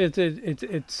both. It's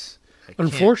I can't-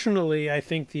 unfortunately, I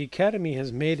think the Academy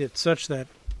has made it such that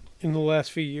in the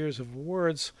last few years of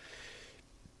awards,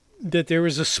 that there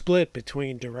is a split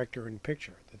between director and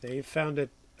picture. That they found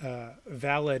it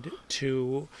valid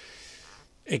to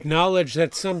acknowledge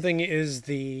that something is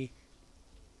the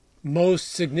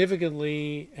most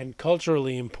significantly and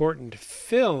culturally important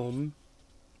film,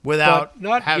 without but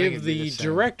not having give it be the same.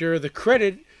 director the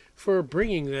credit for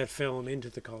bringing that film into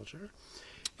the culture.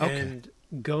 Okay. And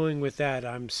going with that,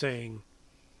 I'm saying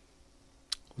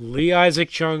Lee Isaac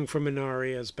Chung for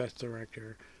Minari as Best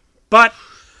Director, but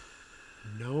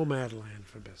Nomadland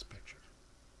for Best Picture.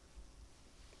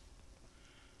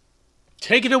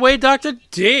 Take it away, Dr.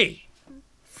 D.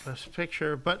 Best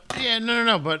Picture, but yeah,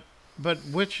 no, but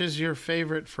which is your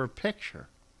favorite for picture?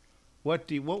 What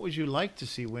would you like to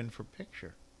see win for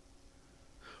picture?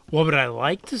 What would I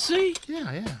like to see?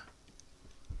 Yeah.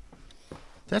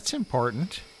 That's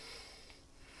important.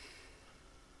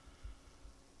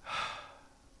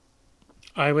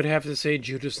 I would have to say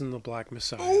Judas and the Black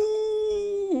Messiah.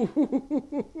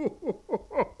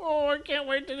 Oh, I can't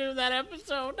wait to do that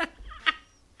episode.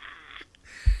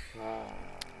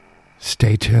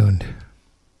 Stay tuned.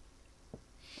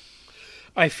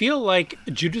 I feel like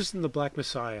Judas and the Black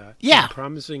Messiah Yeah. and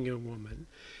Promising Young Woman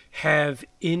have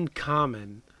in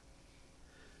common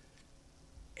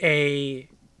a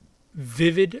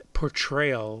vivid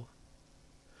portrayal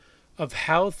of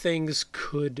how things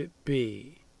could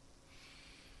be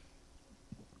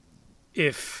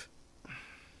if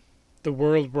the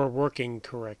world were working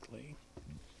correctly.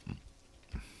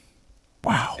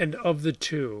 Wow. And of the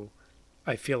two,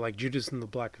 I feel like Judas and the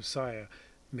Black Messiah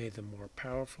made the more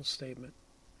powerful statement.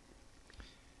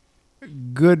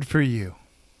 Good for you.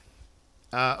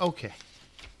 Okay.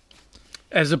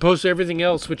 As opposed to everything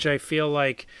else, which I feel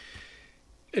like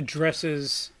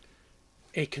addresses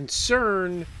a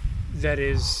concern that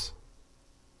is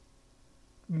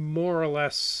more or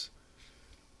less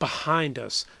behind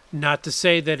us. Not to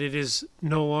say that it is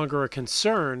no longer a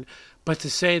concern, but to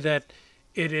say that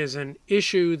it is an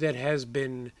issue that has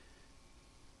been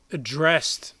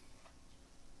addressed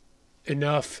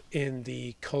enough in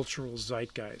the cultural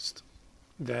zeitgeist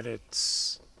that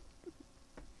it's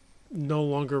no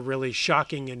longer really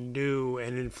shocking and new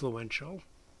and influential.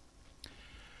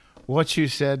 What you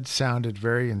said sounded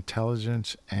very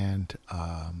intelligent and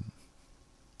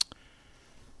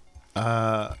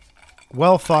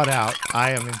well thought out.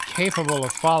 I am incapable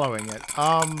of following it.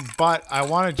 But I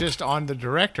want to just on the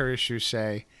director issue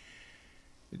say,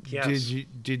 Yes.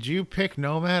 did you pick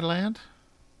Nomadland?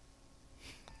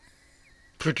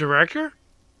 For director?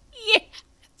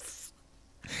 Yes.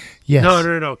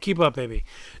 No. Keep up, baby.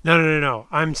 No.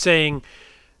 I'm saying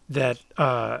that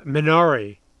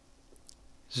Minari's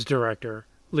director,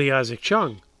 Lee Isaac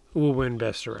Chung, will win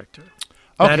Best Director.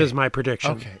 That Okay. is my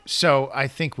prediction. Okay. So I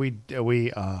think we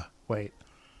wait.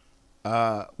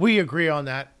 We agree on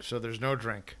that. So there's no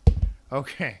drink.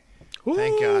 Okay.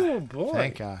 Thank Ooh, God. boy.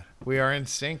 Thank God. We are in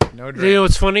sync. No drink. You know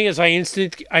what's funny is I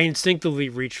instinctively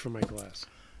reached for my glass.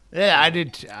 Yeah, I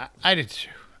did too.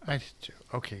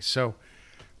 Okay, so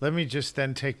let me just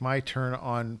then take my turn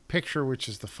on picture, which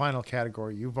is the final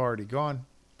category. You've already gone.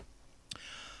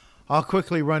 I'll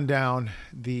quickly run down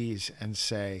these and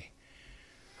say,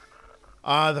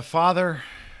 the father,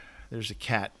 there's a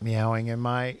cat meowing in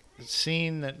my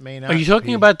scene that may not Are you talking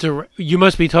be- about you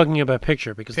must be talking about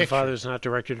picture because Picture. the father's not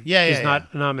directed. Yeah, He's yeah,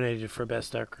 not nominated for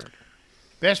Best Actor.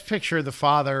 Best Picture, The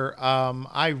Father.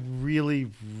 I really,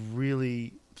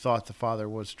 really thought The Father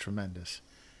was tremendous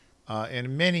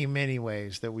in many, many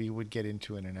ways that we would get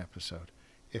into in an episode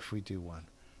if we do one.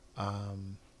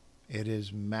 It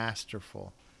is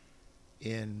masterful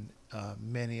in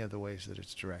many of the ways that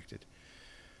it's directed.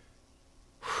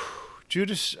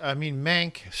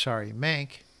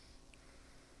 Mank.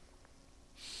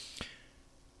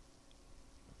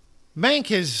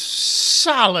 Mank is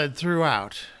solid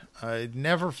throughout. It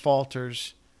never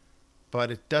falters, but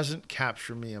it doesn't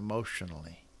capture me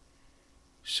emotionally.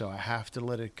 So I have to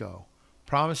let it go.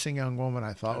 Promising Young Woman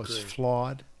I thought was Agreed.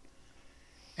 flawed.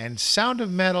 And Sound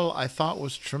of Metal I thought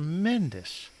was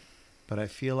tremendous, but I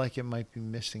feel like it might be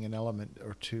missing an element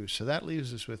or two. So that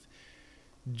leaves us with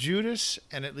Judas,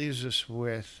 and it leaves us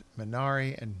with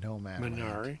Minari and Nomadland.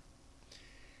 Minari.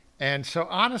 And so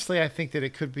honestly, I think that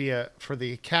it could be for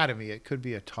the Academy, it could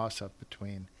be a toss-up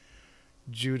between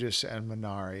Judas and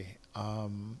Minari.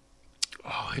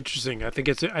 Oh, interesting. I think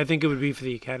it would be for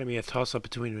the Academy a toss-up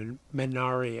between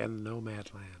Minari and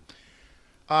Nomadland.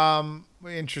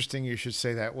 Interesting you should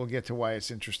say that. We'll get to why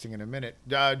it's interesting in a minute.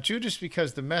 Judas,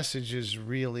 because the message is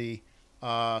really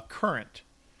current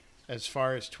as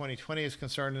far as 2020 is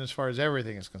concerned and as far as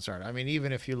everything is concerned. I mean,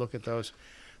 even if you look at those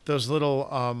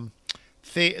little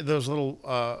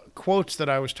quotes that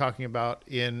I was talking about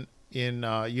in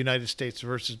United States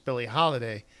versus Billie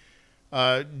Holiday,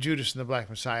 Judas and the Black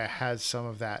Messiah has some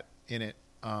of that in it.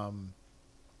 And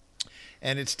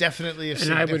it's definitely a And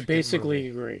significant I would basically movie.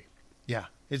 agree. Yeah,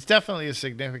 it's definitely a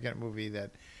significant movie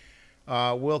that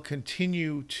will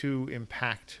continue to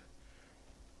impact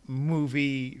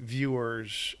movie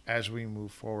viewers as we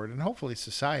move forward, and hopefully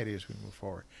society as we move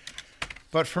forward.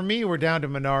 But for me, we're down to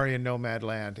Minari and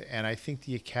Nomadland, and I think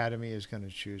the Academy is going to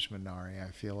choose Minari.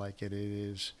 I feel like it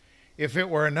is. If it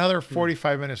were another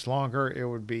 45 minutes longer, it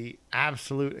would be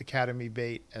absolute Academy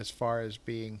bait as far as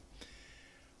being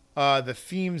the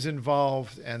themes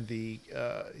involved and the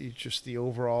just the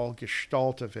overall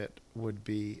gestalt of it would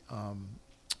be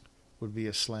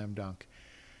a slam dunk.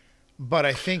 But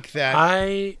I think that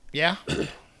I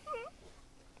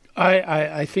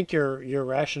think your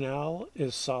rationale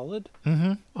is solid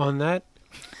on that.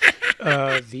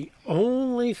 The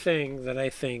only thing that I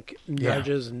think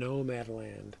nudges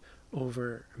Nomadland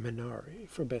over Minari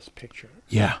for Best Picture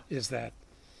is that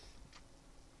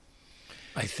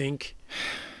I think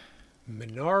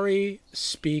Minari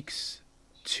speaks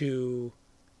to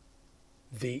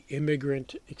the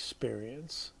immigrant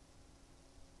experience.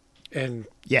 And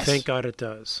Yes. thank God it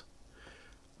does.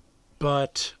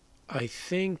 But I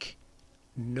think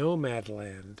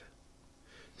Nomadland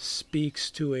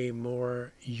speaks to a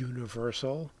more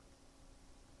universal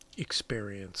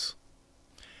experience.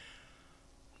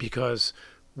 Because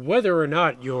whether or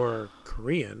not you're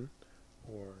Korean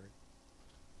or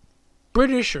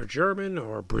British or German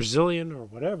or Brazilian or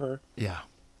whatever,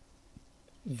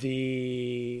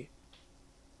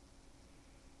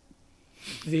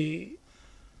 the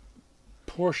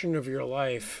portion of your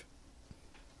life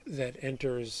that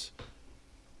enters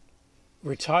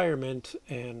retirement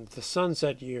and the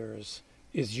sunset years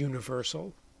is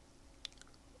universal,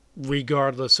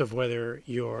 regardless of whether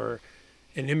you're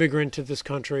an immigrant to this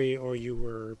country or you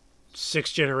were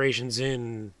 6 generations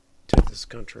in to this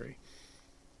country.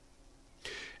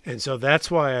 And so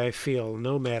that's why I feel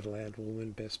Nomadland will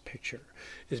win Best Picture,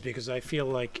 is because I feel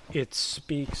like it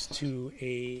speaks to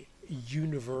a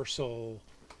universal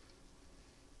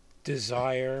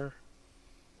desire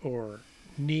or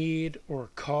need or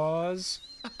cause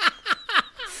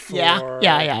for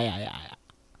Yeah.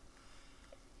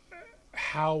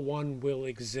 how one will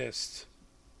exist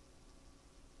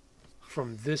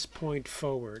from this point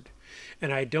forward.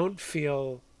 And I don't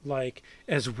feel like,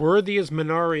 as worthy as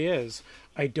Minari is,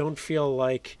 I feel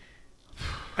like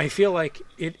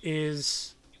it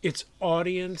is, its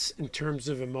audience in terms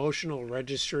of emotional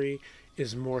registry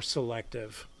is more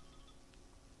selective.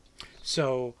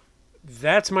 So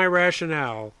that's my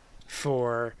rationale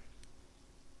for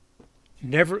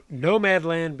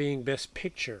Nomadland being Best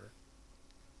Picture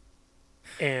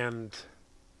and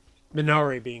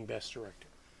Minari being Best Director.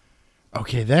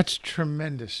 Okay, that's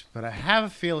tremendous, but I have a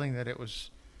feeling that it was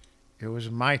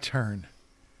my turn.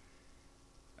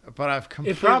 But I've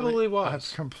probably was.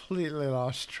 I've completely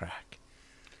lost track.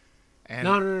 And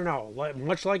No.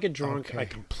 Much like a drunk, Okay. I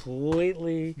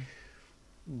completely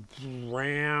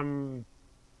loaded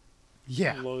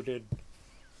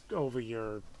over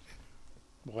your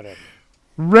whatever.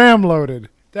 Ram loaded.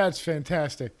 That's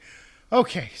fantastic.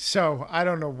 Okay, so I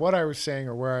don't know what I was saying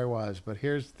or where I was, but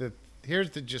here's the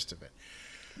gist of it.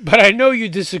 But I know you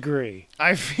disagree.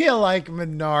 I feel like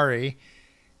Minari,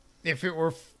 if it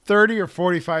were 30 or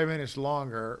 45 minutes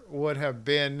longer, would have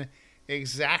been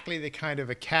exactly the kind of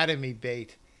Academy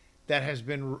bait that has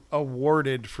been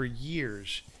awarded for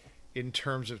years in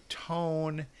terms of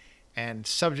tone and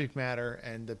subject matter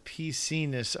and the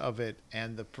PC-ness of it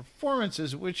and the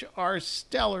performances, which are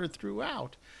stellar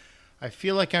throughout. I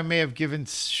feel like I may have given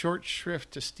short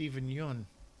shrift to Stephen Yeun,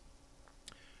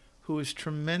 who is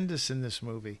tremendous in this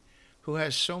movie, who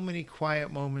has so many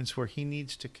quiet moments where he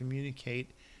needs to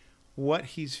communicate what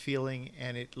he's feeling,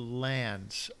 and it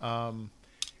lands. In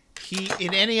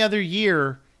any other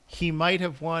year, he might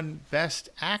have won Best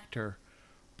Actor,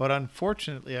 but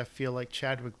unfortunately, I feel like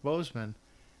Chadwick Boseman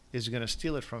is going to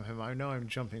steal it from him. I know I'm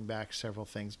jumping back several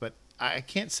things, but I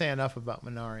can't say enough about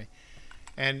Minari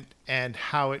and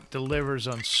how it delivers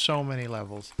on so many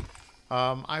levels.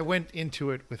 I went into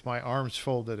it with my arms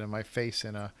folded and my face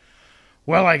in a,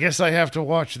 well, I guess I have to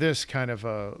watch this kind of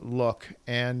a look.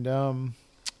 And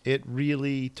it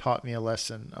really taught me a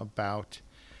lesson about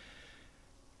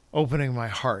opening my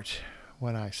heart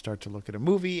when I start to look at a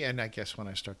movie, and I guess when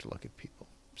I start to look at people.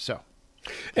 So.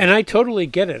 And I totally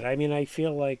get it. I mean, I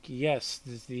feel like, yes,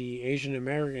 the Asian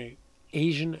American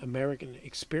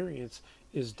experience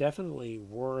is definitely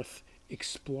worth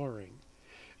exploring,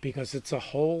 because it's a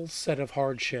whole set of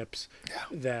hardships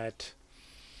that,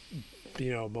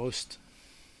 most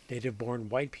native-born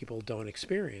white people don't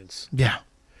experience. Yeah.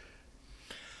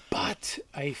 But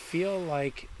I feel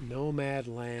like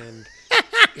Nomadland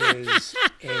is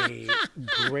a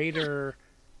greater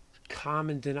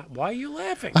common denominator. Why are you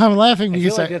laughing? I'm laughing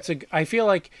because I feel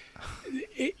like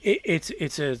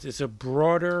it's a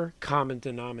broader common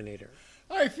denominator.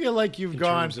 I feel like you've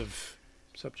gone in terms of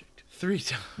subject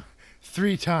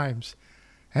three times,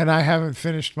 and I haven't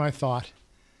finished my thought.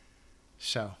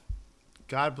 So,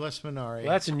 God bless Minari.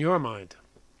 Well, that's in your mind.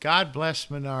 God bless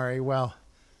Minari. Well,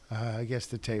 I guess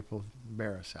the tape will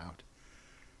bear us out.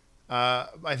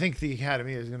 I think the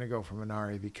Academy is going to go for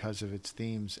Minari because of its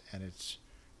themes and its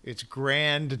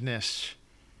grandness,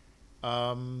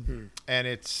 and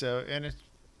its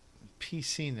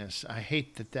PC-ness. I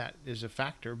hate that is a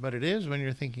factor, but it is when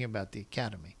you're thinking about the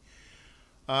Academy.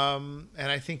 And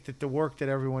I think that the work that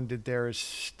everyone did there is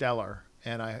stellar,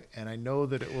 and I know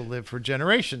that it will live for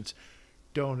generations.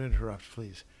 Don't interrupt,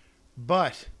 please.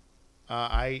 But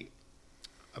I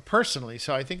personally,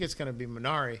 so I think it's going to be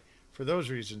Minari for those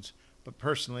reasons. But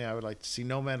personally, I would like to see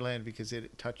Nomadland because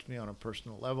it touched me on a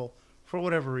personal level. For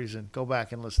whatever reason, go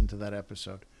back and listen to that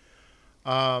episode.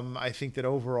 I think that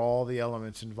overall the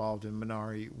elements involved in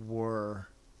Minari were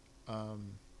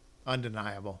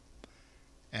undeniable.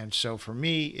 And so for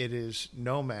me, it is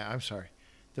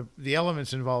the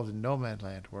elements involved in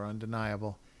Nomadland were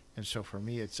undeniable. And so for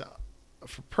me, it's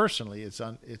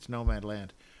Nomadland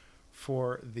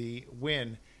for the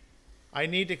win. I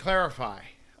need to clarify.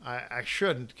 I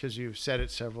shouldn't, because you've said it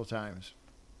several times.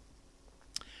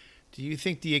 Do you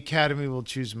think the Academy will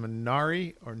choose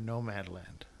Minari or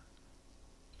Nomadland?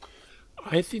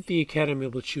 I think the Academy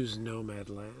will choose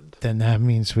Nomadland. Then that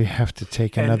means we have to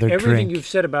take and another drink. Everything you've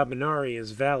said about Minari is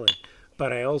valid,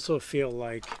 but I also feel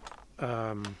like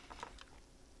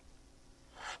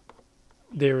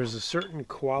there is a certain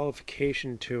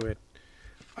qualification to it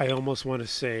I almost want to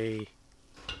say.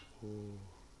 Ooh,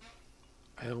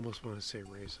 I almost want to say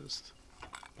racist,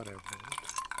 but I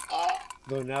won't.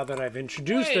 Though now that I've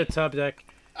introduced the subject,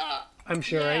 I'm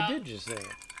sure I did just say it.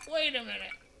 Wait a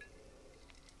minute.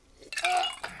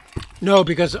 No,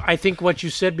 because I think what you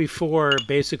said before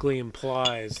basically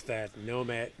implies that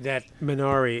that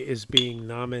Minari is being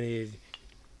nominated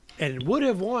and would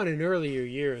have won in earlier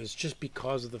years just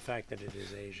because of the fact that it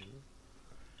is Asian.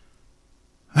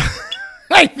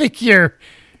 I think you're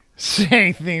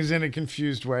saying things in a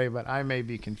confused way, but I may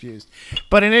be confused.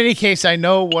 But in any case, I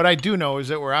know what I do know is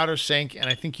that we're out of sync, and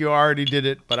I think you already did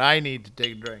it, but I need to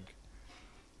take a drink.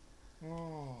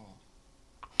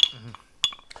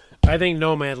 I think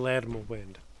Nomadland will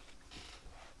win.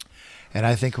 And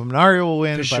I think Minari will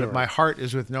win, For but sure. my heart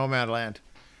is with Nomadland.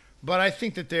 But I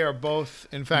think that they are both,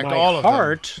 in fact, My all of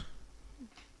heart, them.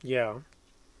 yeah.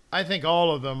 I think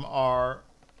all of them are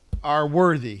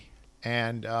worthy.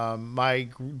 And my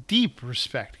deep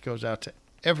respect goes out to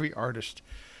every artist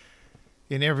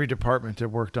in every department that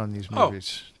worked on these Oh.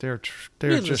 movies. They're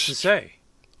Needless just to say,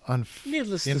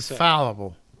 needless to say,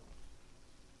 infallible.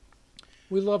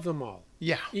 we love them all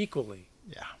Yeah, equally.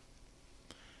 yeah.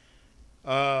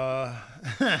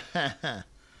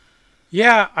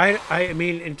 Yeah, I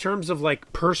mean, in terms of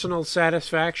like personal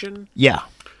satisfaction, Yeah.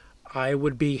 I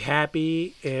would be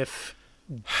happy if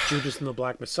Judas and the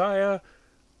Black Messiah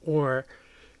or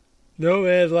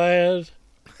Nomadland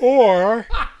or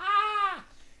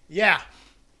Yeah.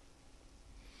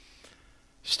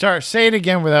 Say it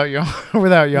again without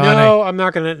without yawning. no, I'm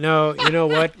not gonna. No, you know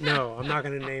what? No, I'm not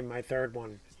gonna name my third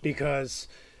one because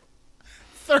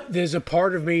there's a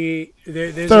part of me.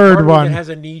 There's a Third part of me one. that has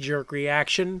a knee-jerk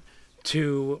reaction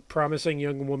to Promising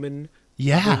Young Woman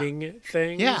Yeah. winning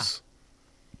things. Yeah.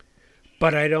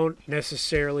 But I don't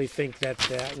necessarily think that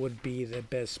that would be the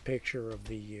best picture of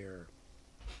the year.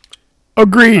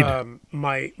 Agreed.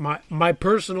 My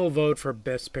personal vote for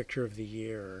best picture of the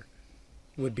year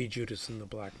would be Judas and the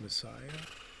Black Messiah.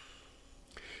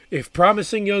 If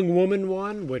Promising Young Woman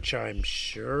won, which I'm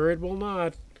sure it will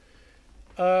not,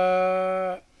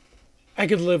 I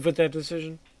could live with that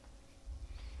decision.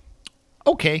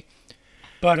 Okay.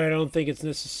 But I don't think it's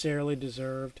necessarily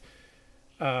deserved.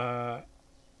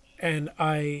 And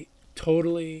I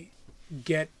totally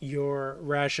get your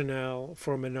rationale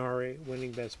for Minari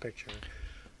winning Best Picture.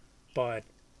 But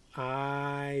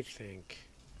I think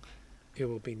it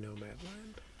will be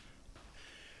Nomadland.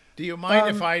 Do you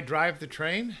mind if I drive the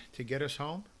train to get us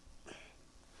home?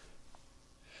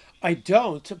 I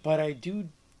don't, but I do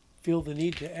feel the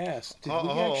need to ask. Did we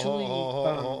actually...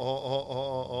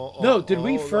 No, did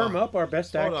we firm up our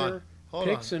Best Actor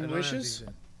picks and wishes?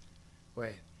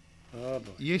 Wait. Oh,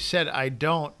 boy. You said I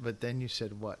don't, but then you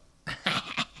said what?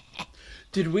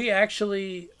 Did we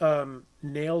actually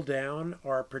nail down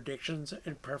our predictions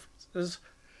and preferences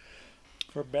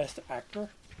for Best Actor?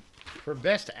 For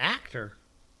Best Actor?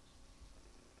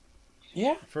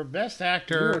 Yeah. For Best You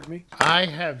Actor, heard me. I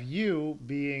have you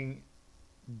being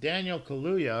Daniel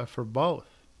Kaluuya for both.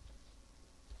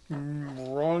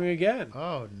 Wrong again.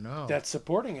 Oh, no. That's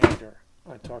supporting actor.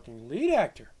 I'm talking lead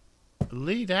actor.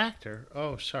 Lead actor.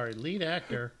 Oh, sorry. Lead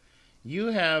actor. You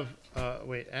have...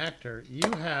 actor. You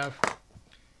have...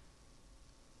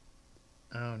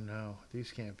 Oh, no.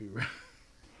 These can't be right.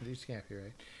 These can't be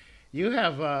right. You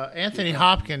have Anthony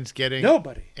Hopkins getting...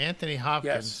 Nobody. Anthony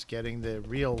Hopkins Yes. getting the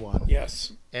real one.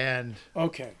 Yes. And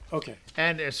Okay.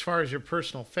 as far as your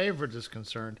personal favorite is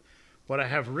concerned, what I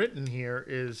have written here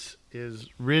is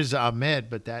Riz Ahmed,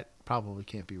 but that probably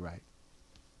can't be right.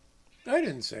 I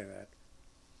didn't say that.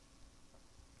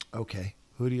 Okay.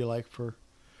 Who do you like for...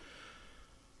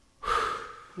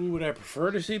 Who would I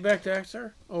prefer to see Best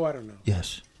Actor? Oh, I don't know.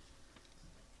 Yes.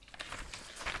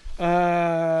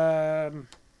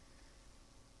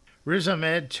 Riz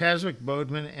Ahmed, Chadwick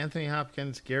Boseman, Anthony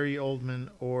Hopkins, Gary Oldman,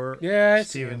 or Yeah, I see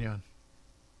Stephen him.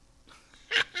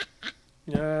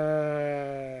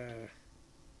 Yeun.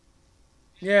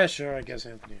 Yeah, sure. I guess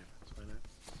Anthony Hopkins. Why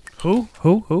not?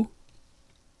 Who?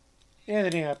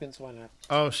 Anthony Hopkins. Why not?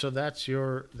 Oh, so that's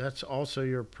also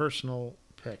your personal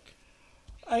pick.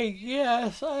 I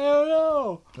guess. I don't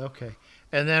know. Okay.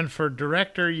 And then for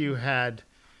director, you had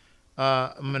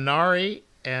Minari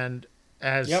and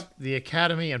as Yep. the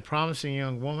Academy and Promising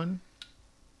Young Woman.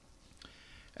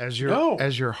 As your No.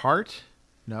 as your heart?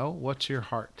 No. What's your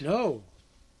heart? No.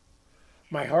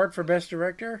 My heart for Best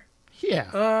Director?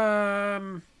 Yeah.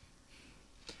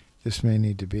 This may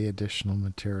need to be additional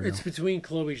material. It's between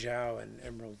Chloe Zhao and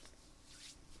Emerald.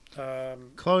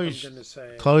 Chloe I'm going to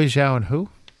say Zhao and who?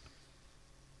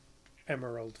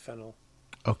 Emerald Fennel.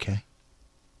 Okay.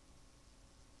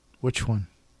 Which one?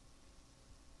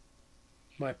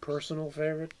 My personal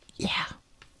favorite? Yeah.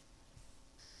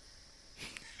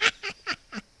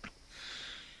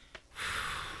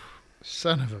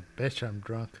 Son of a bitch, I'm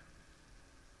drunk.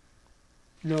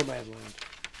 Nomadland.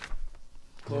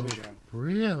 Klobuchar.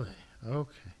 Really?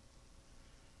 Okay.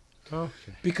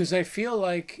 Okay. Because I feel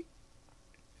like,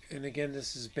 and again,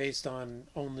 this is based on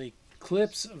only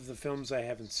clips of the films I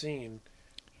haven't seen,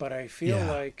 but I feel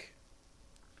like,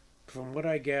 from what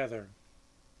I gather,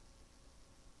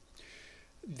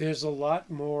 there's a lot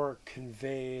more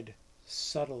conveyed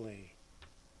subtly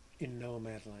in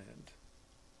Nomadland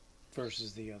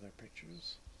versus the other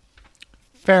pictures.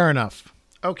 Fair enough.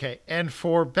 Okay, and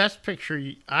for Best Picture,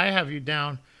 I have you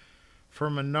down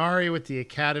for Minari with the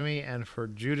Academy and for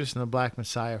Judas and the Black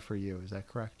Messiah for you. Is that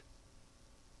correct?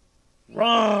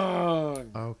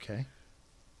 Wrong! Okay.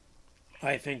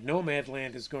 I think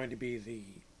Nomadland is going to be the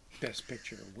Best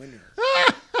Picture winner.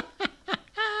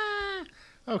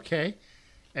 Okay.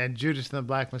 And Judas and the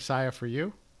Black Messiah for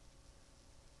you?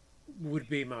 Would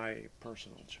be my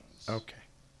personal choice. Okay.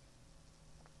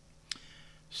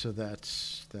 So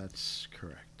that's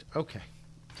correct. Okay.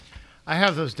 I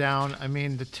have those down. I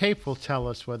mean, the tape will tell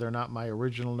us whether or not my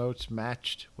original notes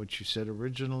matched what you said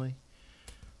originally.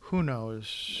 Who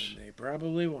knows? And they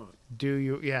probably won't. Do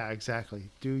you? Yeah, exactly.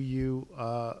 Do you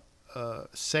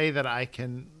say that I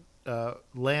can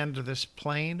land this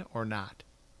plane or not?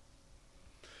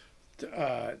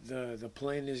 The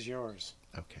plane is yours.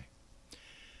 Okay.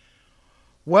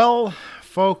 Well,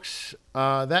 folks,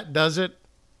 that does it.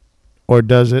 Or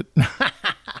does it?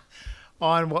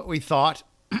 On what we thought.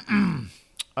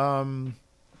 So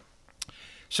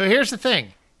here's the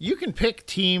thing. You can pick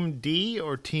Team D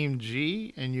or Team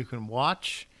G, and you can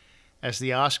watch as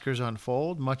the Oscars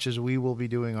unfold, much as we will be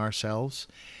doing ourselves.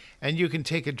 And you can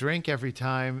take a drink every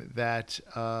time that...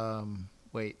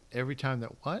 every time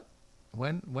that what?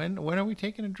 When are we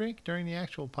taking a drink? During the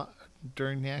actual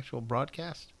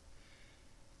broadcast?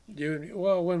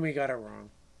 When we got it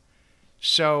wrong.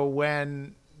 So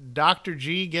when Dr.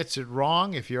 G gets it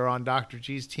wrong, if you're on Dr.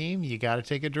 G's team, you got to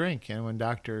take a drink. And when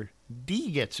Dr.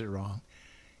 D gets it wrong,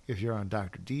 if you're on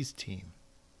Dr. D's team,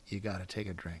 you got to take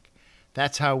a drink.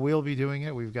 That's how we'll be doing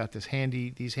it. We've got these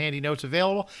handy notes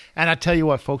available. And I tell you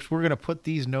what, folks, we're going to put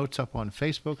these notes up on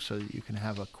Facebook so that you can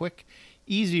have a quick,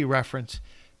 easy reference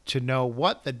to know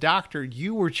what the doctor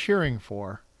you were cheering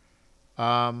for,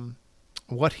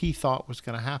 what he thought was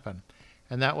going to happen.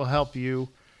 And that will help you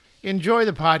enjoy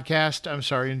the broadcast.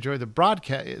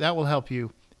 That will help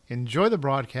you enjoy the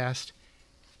broadcast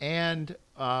and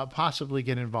possibly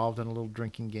get involved in a little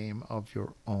drinking game of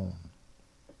your own.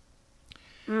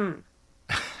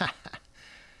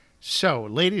 So,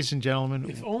 ladies and gentlemen.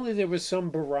 If only there was some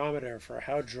barometer for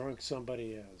how drunk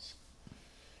somebody is.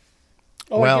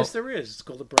 Oh, well, I guess there is. It's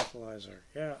called a breathalyzer.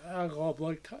 Yeah, alcohol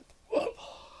blood cut.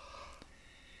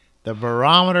 The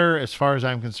barometer, as far as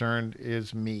I'm concerned,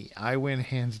 is me. I win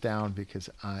hands down because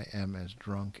I am as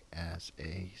drunk as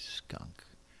a skunk.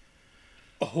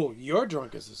 Oh, you're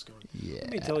drunk as a skunk. Yeah.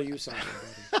 Let me tell you something,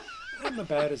 buddy. I'm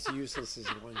about as useless as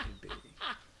one can be.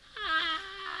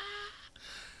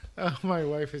 Oh, my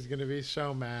wife is going to be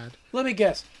so mad. Let me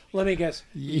guess.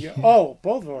 Yeah. Oh,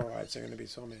 both of our wives are going to be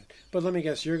so mad. But let me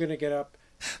guess. You're going to get up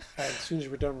as soon as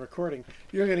we're done recording.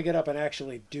 You're going to get up and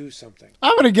actually do something.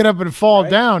 I'm going to get up and fall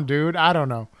down, dude. I don't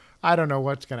know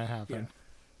what's going to happen.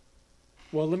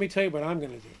 Yeah. Well, let me tell you what I'm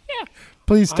going to do. Yeah.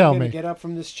 Please tell me. I'm going to get up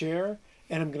from this chair,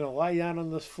 and I'm going to lie down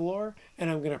on this floor, and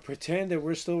I'm going to pretend that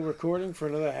we're still recording for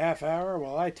another half hour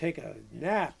while I take a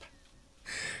nap.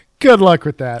 Good luck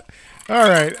with that. All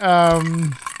right.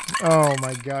 Oh,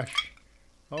 my gosh.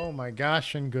 Oh, my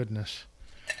gosh and goodness.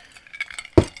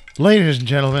 Ladies and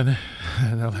gentlemen.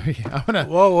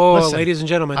 Whoa, listen, ladies and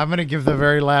gentlemen. I'm going to give the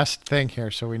very last thing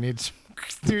here, so we need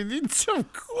some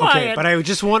quiet. Okay, but I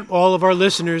just want all of our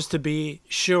listeners to be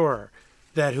sure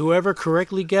that whoever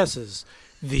correctly guesses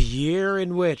the year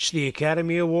in which the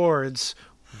Academy Awards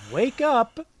wake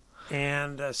up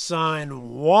and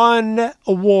assign one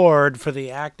award for the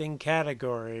acting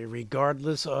category,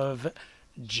 regardless of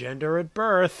gender at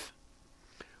birth,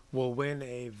 will win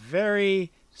a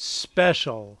very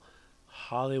special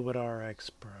Hollywood RX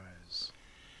prize.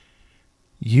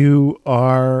 You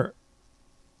are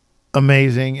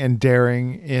amazing and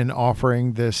daring in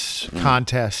offering this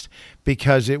contest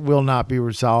because it will not be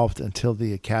resolved until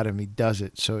the Academy does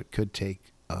it. So it could take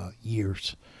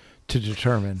years to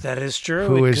determine that is true.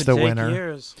 Who it is could the take winner?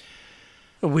 Years.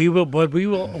 We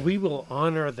will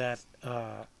honor that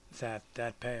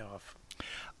payoff.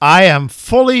 I am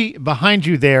fully behind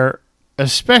you there,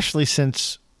 especially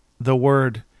since the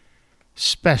word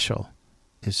special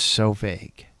is so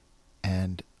vague.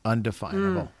 And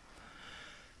undefinable.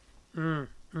 No,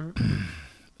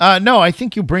 I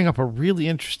think you bring up a really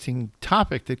interesting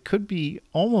topic that could be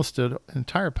almost an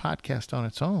entire podcast on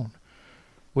its own,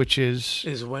 which is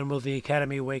when will the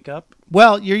Academy wake up?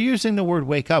 well, you're using the word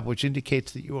wake up, which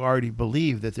indicates that you already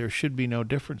believe that there should be no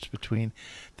difference between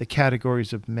the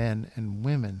categories of men and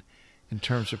women in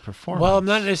terms of performance. Well, I'm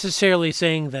not necessarily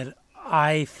saying that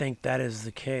I think that is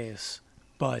the case,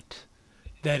 but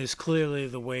that is clearly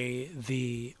the way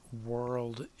the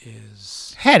world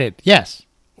is headed, yes.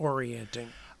 orienting.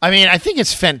 I mean, I think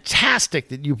it's fantastic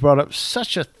that you brought up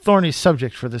such a thorny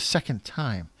subject for the second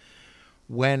time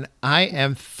when I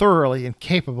am thoroughly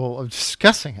incapable of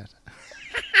discussing it.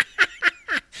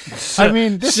 I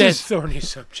mean, this Said is thorny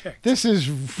subject. this is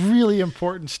really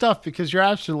important stuff because you're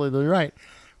absolutely right.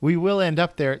 We will end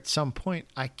up there at some point.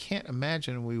 I can't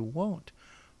imagine we won't,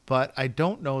 but I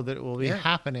don't know that it will be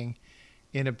happening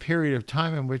in a period of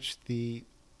time in which the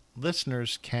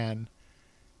listeners can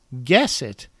guess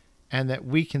it and that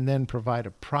we can then provide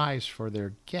a prize for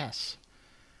their guess.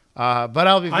 But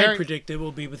I'll be I very predict it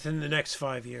will be within the next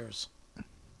 5 years.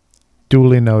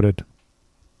 duly noted.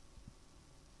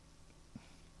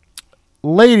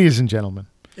 Ladies and gentlemen,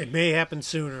 It may happen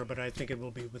sooner, but I think it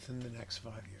will be within the next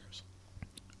 5 years.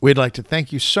 we'd like to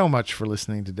thank you so much for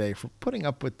listening today, for putting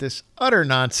up with this utter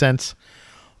nonsense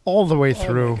all the way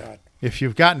through. God. If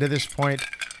you've gotten to this point,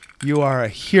 you are a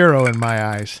hero in my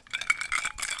eyes.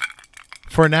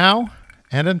 For now,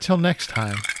 and until next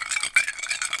time,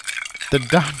 the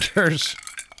doctors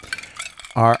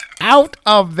are out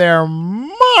of their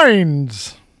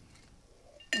minds.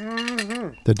 The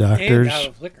And doctors out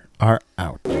of liquor. are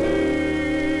out.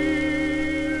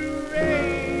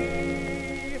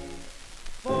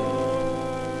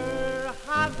 For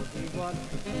Hollywood,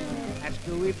 that's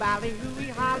Dewey Valley, Louis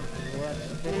Hollywood.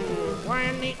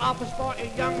 When the office for a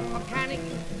young mechanic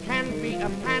can be a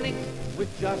panic with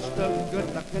just a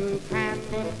good-looking pan.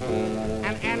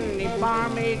 And any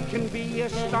barmaid can be a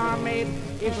star maid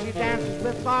if she dances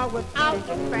with or without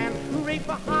a fan. Hooray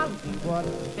for Hollywood,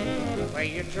 where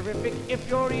you're terrific if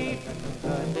you're even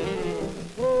good.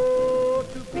 Oh,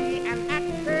 to be an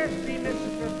actor, see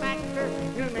Mr. Factor,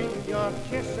 he'll make your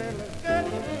kissing good.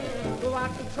 Go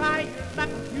out and try your luck,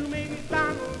 you may be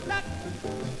down on luck.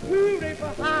 Hooray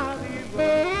for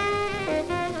Hollywood.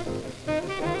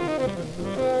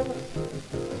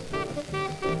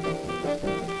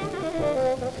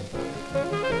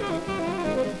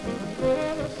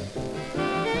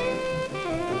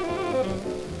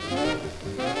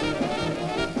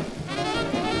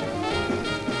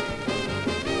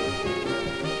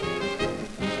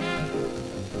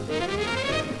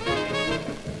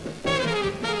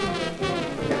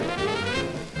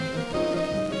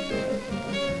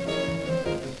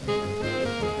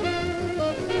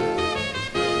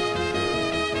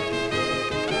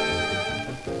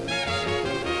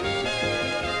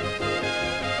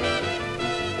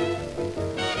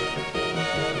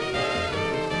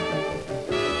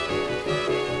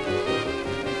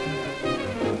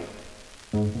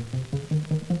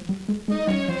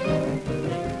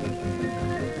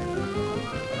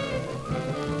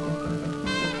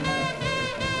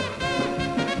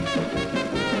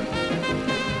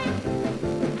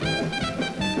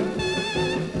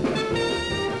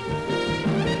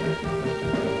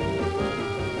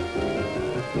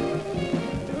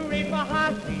 Hooray for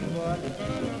Hollywood,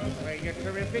 where you're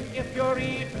terrific if you're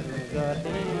even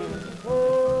good.